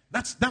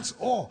 That's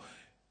all.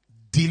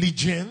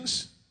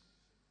 Diligence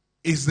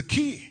is the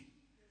key.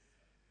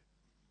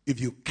 If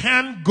you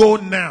can't go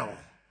now,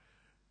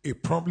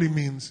 it probably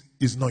means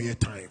it's not your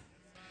time.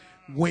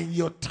 When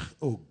your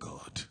oh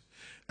God,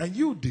 and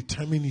you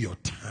determine your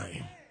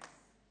time.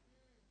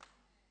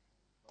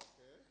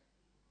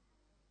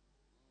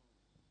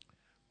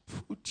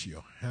 Put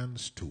your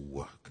hands to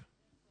work.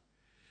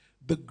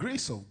 The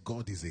grace of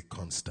God is a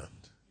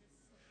constant.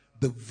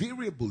 The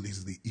variable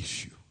is the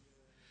issue.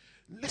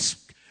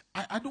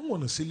 I don't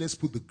want to say let's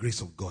put the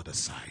grace of God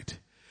aside,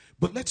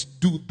 but let's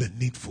do the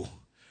needful.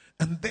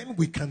 And then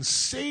we can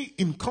say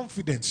in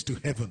confidence to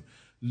heaven,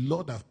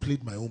 Lord, I've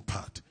played my own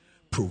part.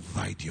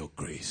 Provide your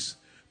grace.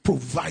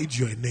 Provide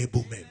your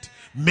enablement.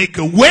 Make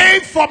a way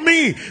for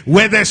me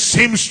where there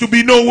seems to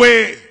be no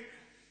way.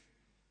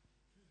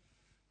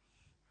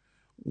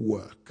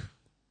 Work.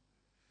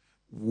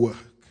 Work.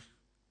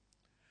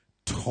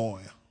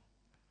 Toil.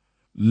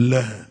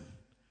 Learn.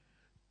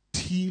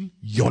 Till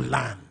your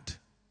land.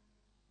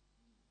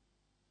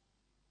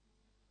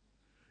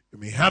 You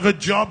may have a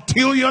job,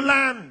 till your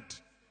land.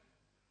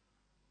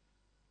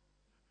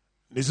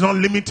 It's not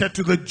limited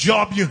to the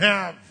job you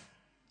have.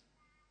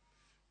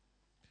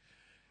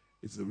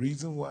 It's the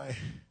reason why,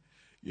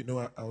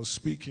 I was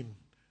speaking,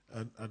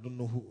 and I don't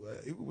know who,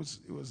 it was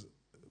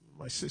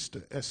my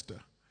sister Esther,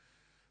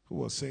 who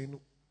was saying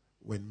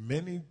when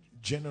many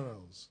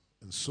generals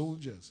and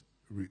soldiers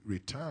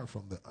retire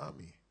from the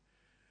army,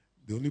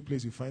 the only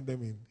place you find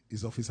them in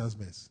is officers'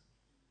 mess.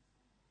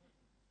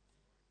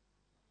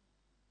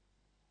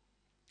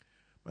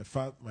 My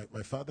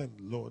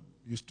father-in-law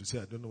used to say,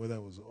 I don't know whether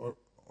it was or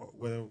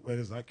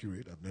whether it's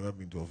accurate. I've never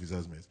been to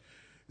officers' mess.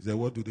 He said,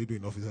 what do they do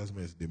in officers'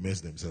 mess? They mess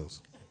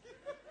themselves.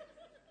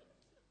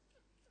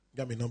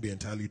 That may not be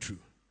entirely true.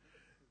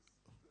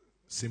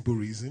 Simple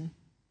reason.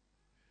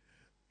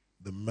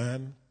 The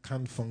man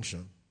can't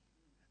function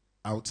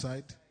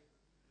outside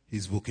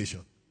his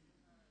vocation.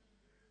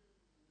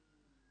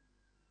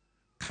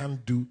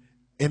 Can't do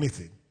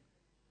anything.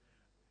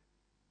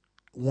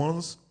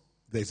 Once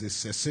there's a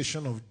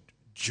cessation of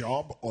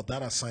job or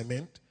that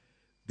assignment,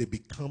 they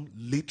become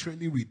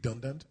literally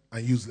redundant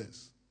and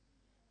useless.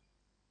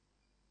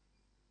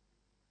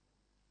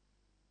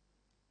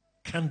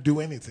 Can't do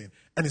anything.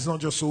 And it's not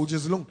just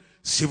soldiers alone.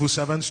 Civil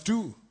servants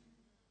too.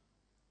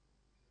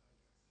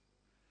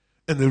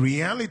 And the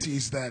reality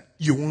is that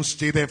you won't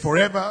stay there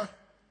forever.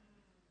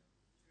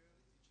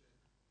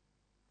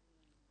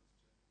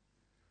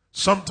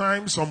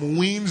 Sometimes some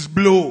winds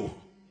blow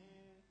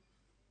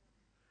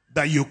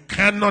that you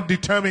cannot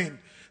determine.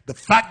 The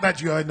fact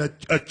that you are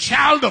a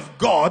child of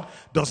God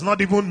does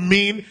not even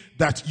mean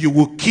that you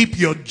will keep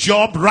your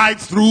job right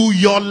through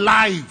your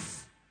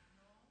life.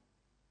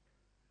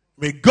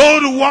 You may go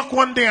to work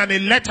one day and a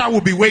letter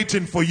will be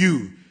waiting for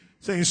you.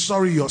 saying,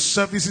 sorry, your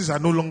services are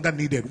no longer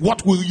needed.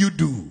 What will you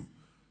do?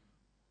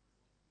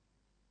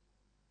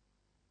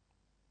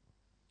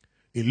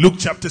 In Luke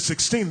chapter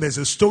 16, there's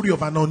a story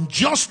of an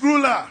unjust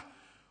ruler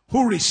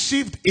who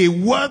received a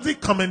worthy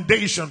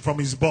commendation from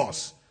his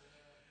boss.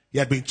 He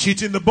had been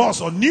cheating the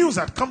boss, or news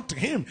had come to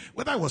him,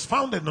 whether it was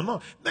founded or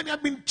not. Then he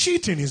had been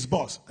cheating his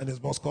boss. And his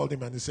boss called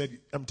him and he said,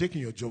 I'm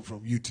taking your job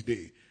from you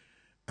today.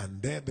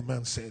 And there the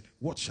man said,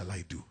 what shall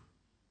I do?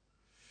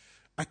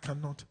 I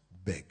cannot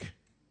beg.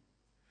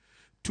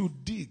 To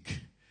dig,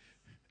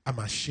 I'm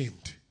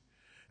ashamed.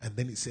 And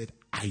then he said,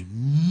 I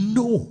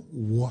know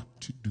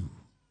what to do.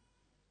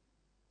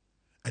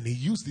 And he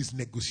used his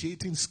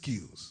negotiating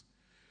skills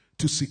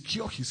to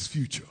secure his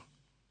future.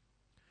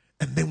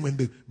 And then when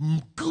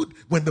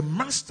the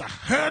master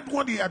heard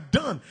what he had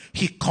done,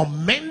 he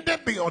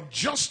commended the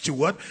unjust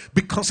steward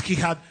because he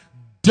had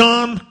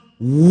done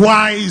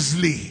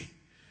wisely.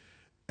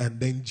 And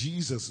then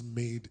Jesus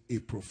made a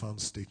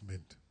profound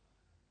statement.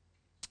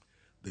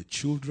 The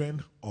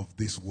children of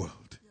this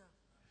world,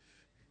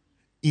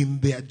 in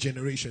their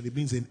generation, it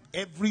means in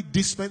every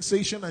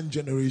dispensation and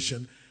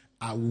generation,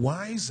 are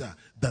wiser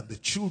than the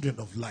children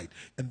of light.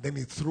 And then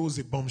he throws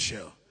a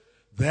bombshell.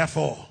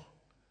 Therefore,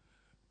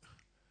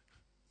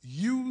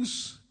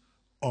 use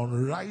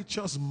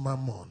unrighteous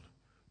mammon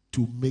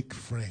to make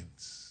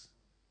friends.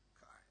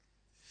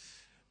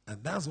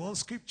 And that's one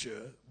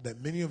scripture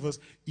that many of us,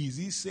 is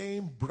he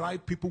saying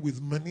bribe people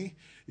with money?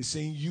 He's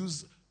saying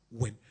use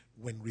when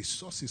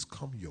resources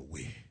come your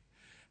way,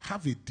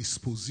 have a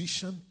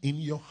disposition in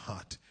your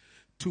heart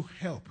to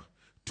help,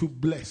 to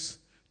bless,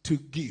 to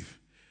give,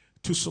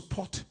 to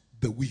support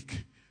the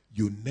weak.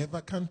 You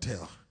never can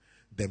tell.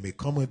 There may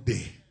come a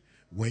day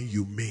when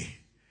you may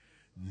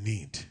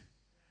need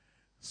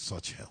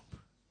such help.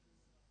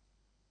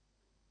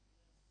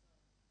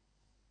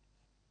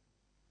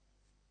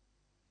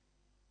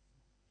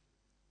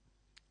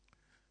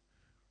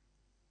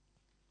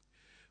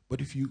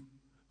 But if you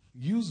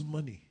use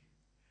money,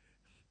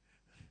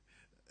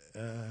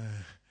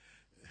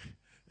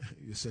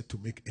 you said to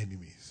make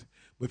enemies.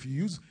 But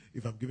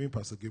if I'm giving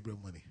Pastor Gabriel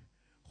money,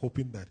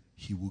 hoping that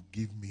he will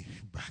give me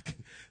back,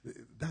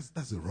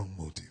 that's the wrong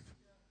motive.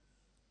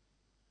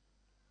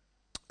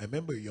 I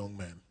remember a young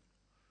man.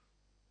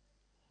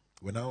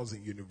 When I was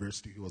in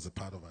university, he was a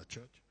part of our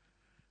church.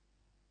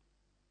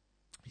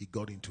 He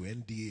got into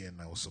NDA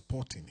and I was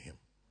supporting him.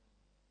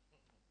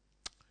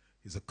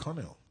 He's a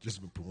colonel,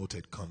 just been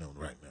promoted colonel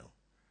right now.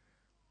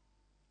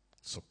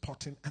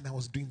 Supporting, and I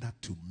was doing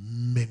that to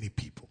many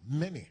people,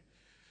 many.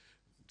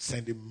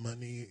 Sending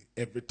money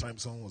every time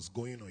someone was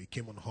going or he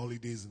came on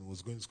holidays and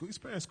was going to school. His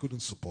parents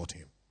couldn't support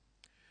him.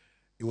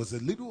 It was a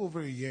little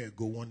over a year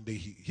ago, one day,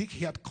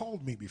 he had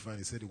called me before and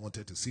he said he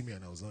wanted to see me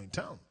and I was not in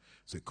town.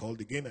 So he called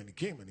again and he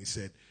came and he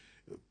said,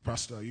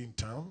 Pastor, are you in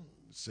town?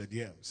 I said,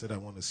 yeah. He said, I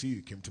want to see you.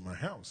 He came to my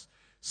house,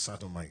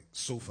 sat on my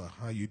sofa.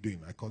 How are you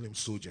doing? I call him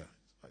Soldier,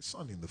 my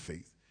son in the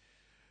faith.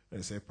 And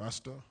I said,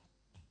 Pastor,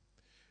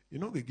 you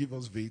know they give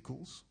us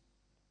vehicles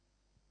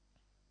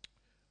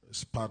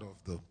as part of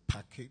the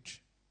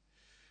package.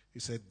 He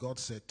said, God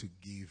said to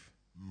give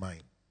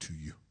mine to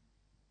you.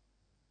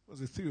 It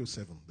was a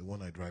 307, the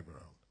one I drive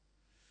around.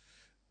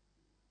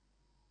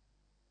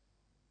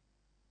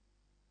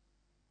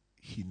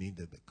 He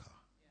needed the car.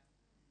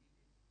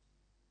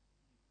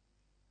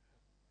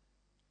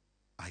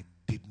 I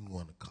didn't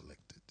want to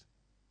collect it.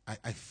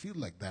 I feel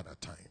like that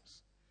at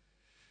times.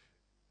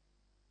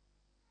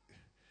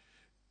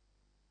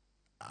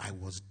 I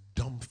was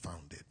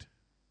dumbfounded.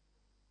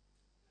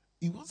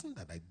 It wasn't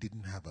that I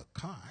didn't have a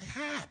car. I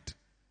had.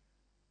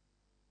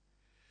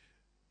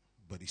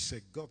 But he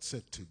said, God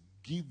said to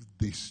give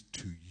this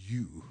to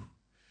you.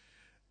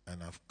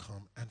 And I've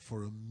come. And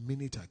for a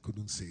minute, I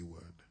couldn't say a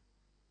word.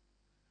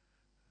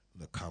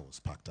 The car was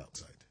parked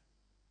outside.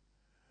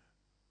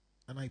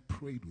 And I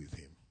prayed with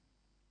him.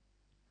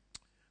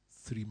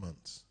 3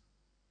 months.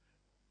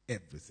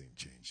 Everything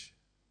changed.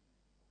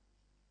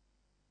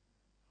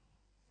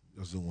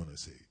 Just don't want to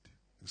say it.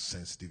 It's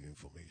sensitive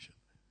information.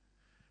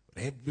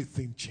 But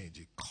everything changed.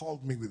 He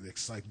called me with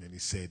excitement. He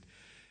said,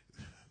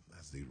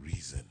 that's the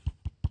reason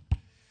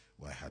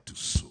why I had to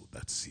sow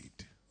that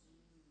seed.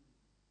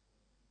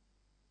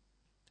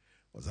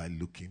 Was I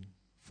looking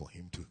for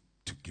him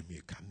to give me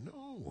a car?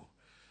 No.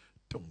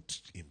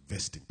 Don't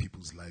invest in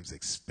people's lives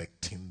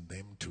expecting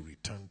them to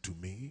return to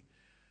me.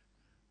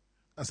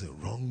 That's a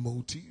wrong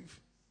motive.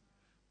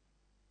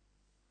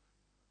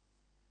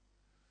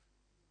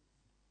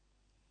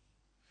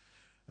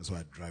 That's why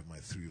I drive my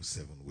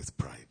 307 with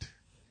pride.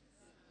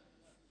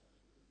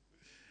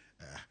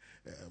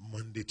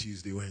 Monday,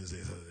 Tuesday,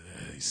 Wednesday,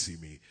 you see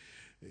me.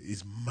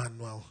 It's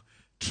manual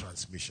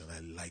transmission.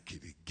 I like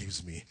it. It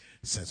gives me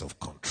a sense of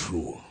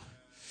control.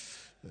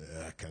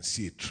 I can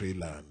see a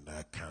trailer and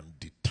I can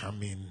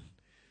determine.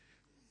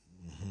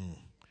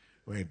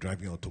 When you're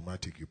driving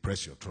automatic, you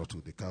press your throttle,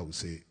 the car will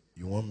say,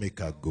 you want to make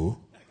her go?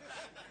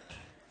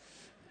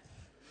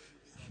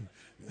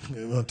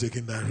 You're not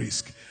taking that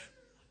risk.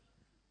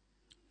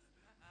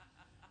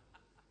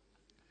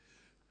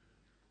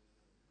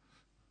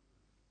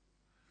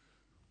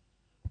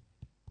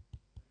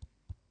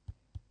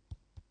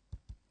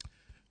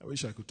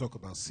 wish I could talk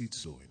about seed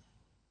sowing.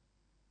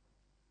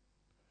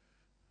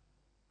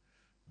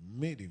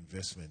 Made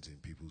investments in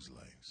people's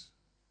lives.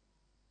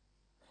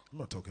 I'm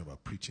not talking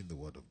about preaching the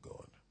word of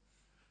God.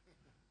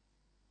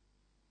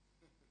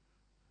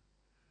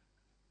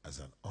 As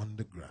an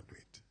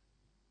undergraduate,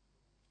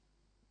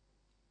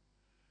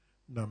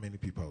 not many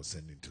people I was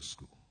sending to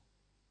school,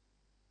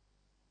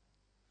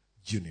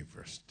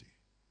 university.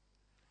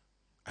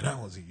 And I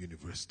was in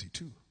university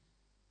too.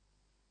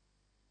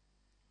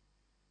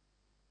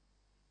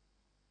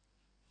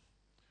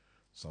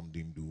 Some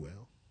didn't do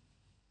well.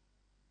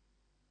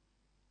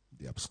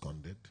 They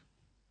absconded.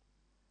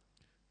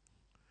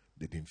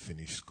 They didn't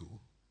finish school.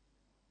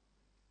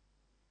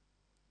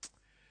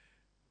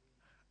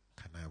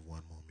 Can I have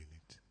one more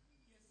minute?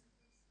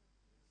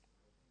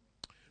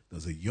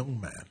 There's a young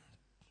man.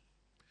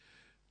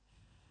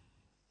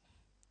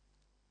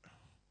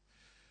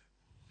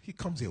 He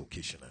comes here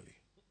occasionally.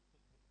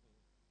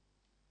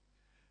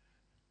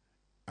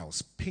 I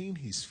was paying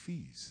his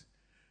fees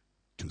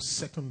to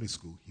secondary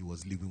school. He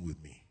was living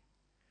with me.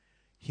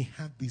 He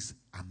had this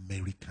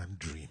American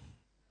dream.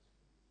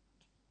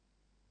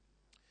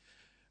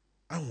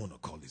 I don't want to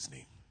call his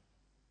name.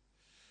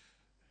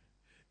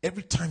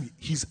 Every time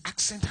his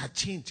accent had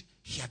changed,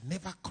 he had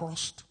never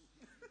crossed.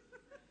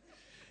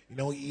 You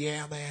know,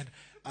 yeah, man.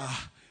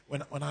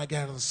 When I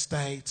get to the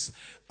States,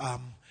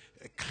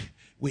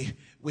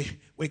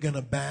 we're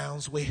gonna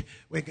bounce.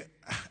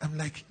 I'm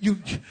like, you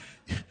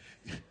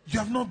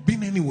have not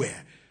been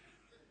anywhere.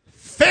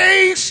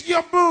 Face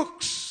your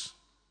books.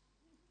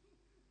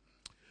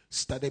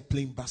 Started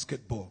playing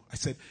basketball. I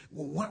said,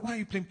 well, why are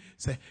you playing? He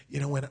said, you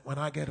know, when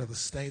I get to the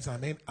States, I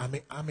may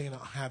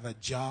not have a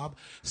job.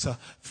 So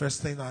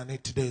first thing I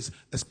need to do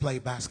is play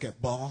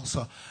basketball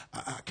so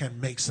I can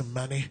make some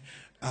money.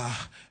 I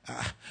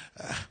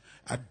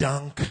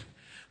dunk.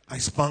 I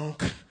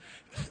spunk.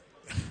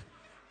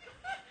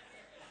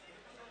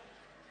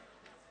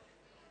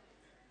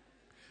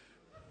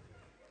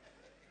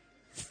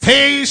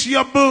 Face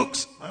your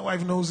books. My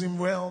wife knows him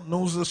well,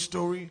 knows the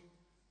story.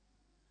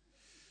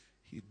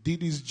 He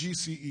did his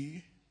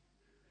GCE.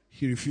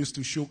 He refused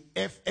to show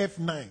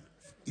F9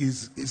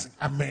 is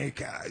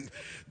America.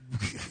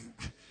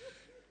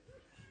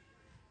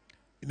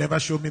 He never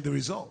showed me the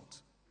result.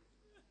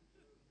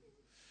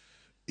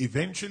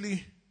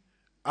 Eventually,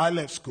 I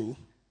left school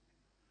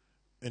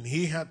and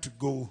he had to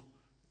go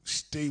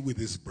stay with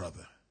his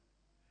brother.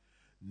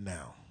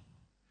 Now,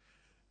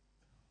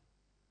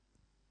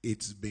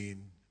 it's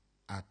been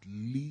at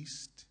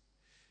least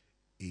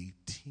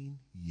 18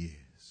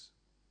 years.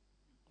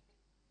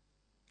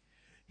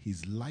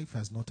 His life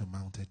has not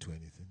amounted to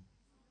anything.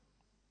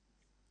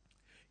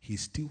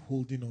 He's still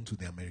holding on to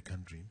the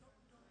American dream.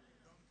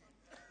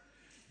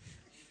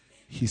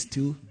 He's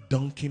still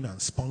dunking and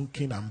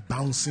spunking and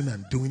bouncing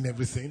and doing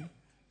everything.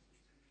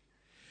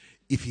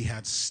 If he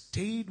had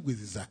stayed with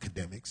his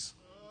academics,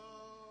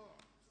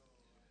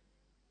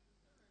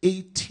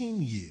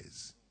 18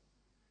 years,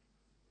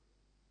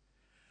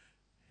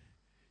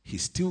 he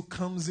still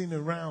comes in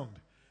around,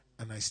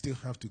 and I still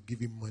have to give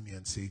him money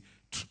and say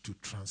to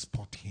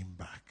transport him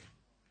back.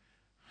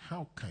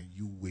 How can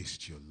you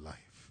waste your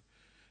life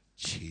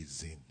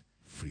chasing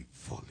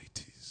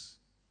frivolities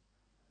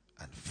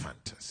and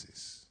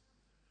fantasies?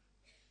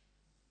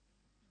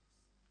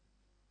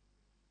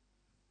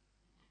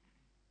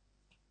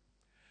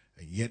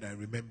 And yet I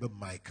remember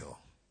Michael,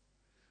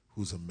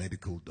 who's a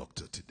medical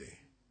doctor today.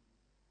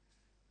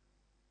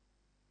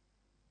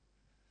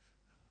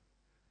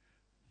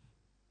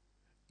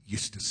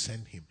 Used to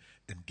send him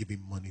and give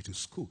him money to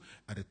school.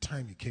 At the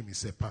time he came, he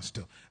said,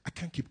 Pastor, I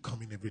can't keep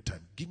coming every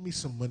time. Give me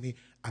some money,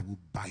 I will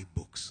buy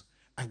books.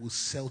 I will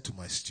sell to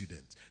my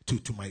students,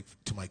 to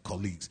my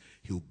colleagues.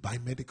 He will buy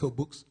medical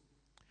books.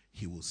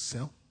 He will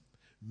sell,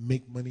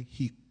 make money.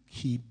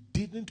 He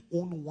didn't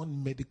own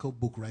one medical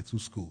book right through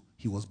school.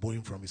 He was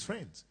borrowing from his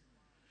friends.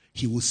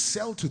 He will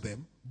sell to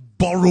them,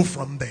 borrow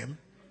from them.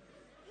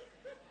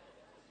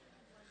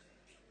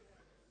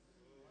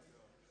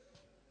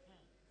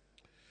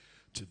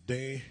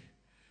 Today,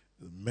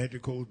 the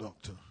medical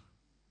doctor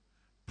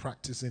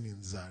practicing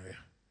in Zaria,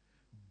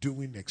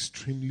 doing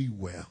extremely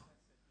well.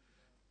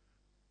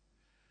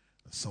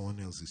 And someone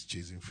else is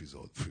chasing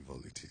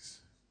frivolities,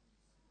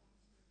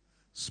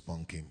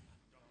 spunking,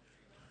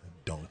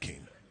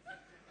 dunking,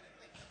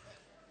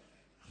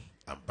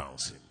 and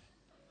bouncing.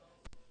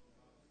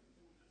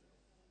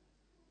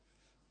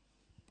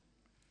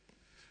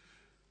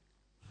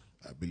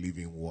 I believe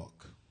in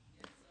work.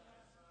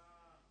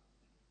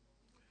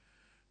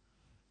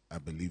 I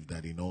believe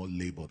that in all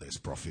labor there's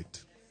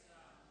profit.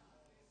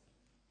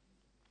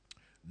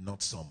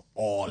 Not some,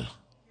 all.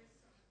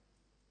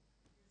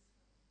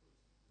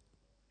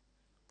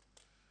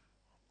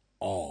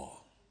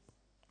 All.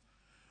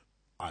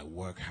 I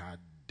work hard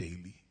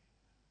daily,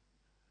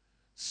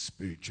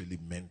 spiritually,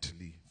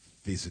 mentally,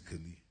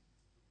 physically,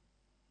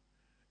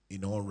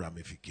 in all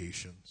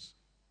ramifications.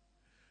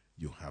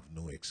 You have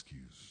no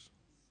excuse.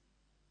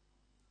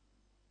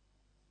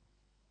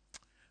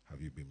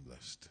 Have you been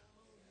blessed?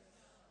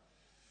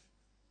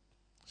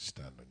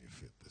 stand on your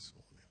feet this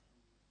morning?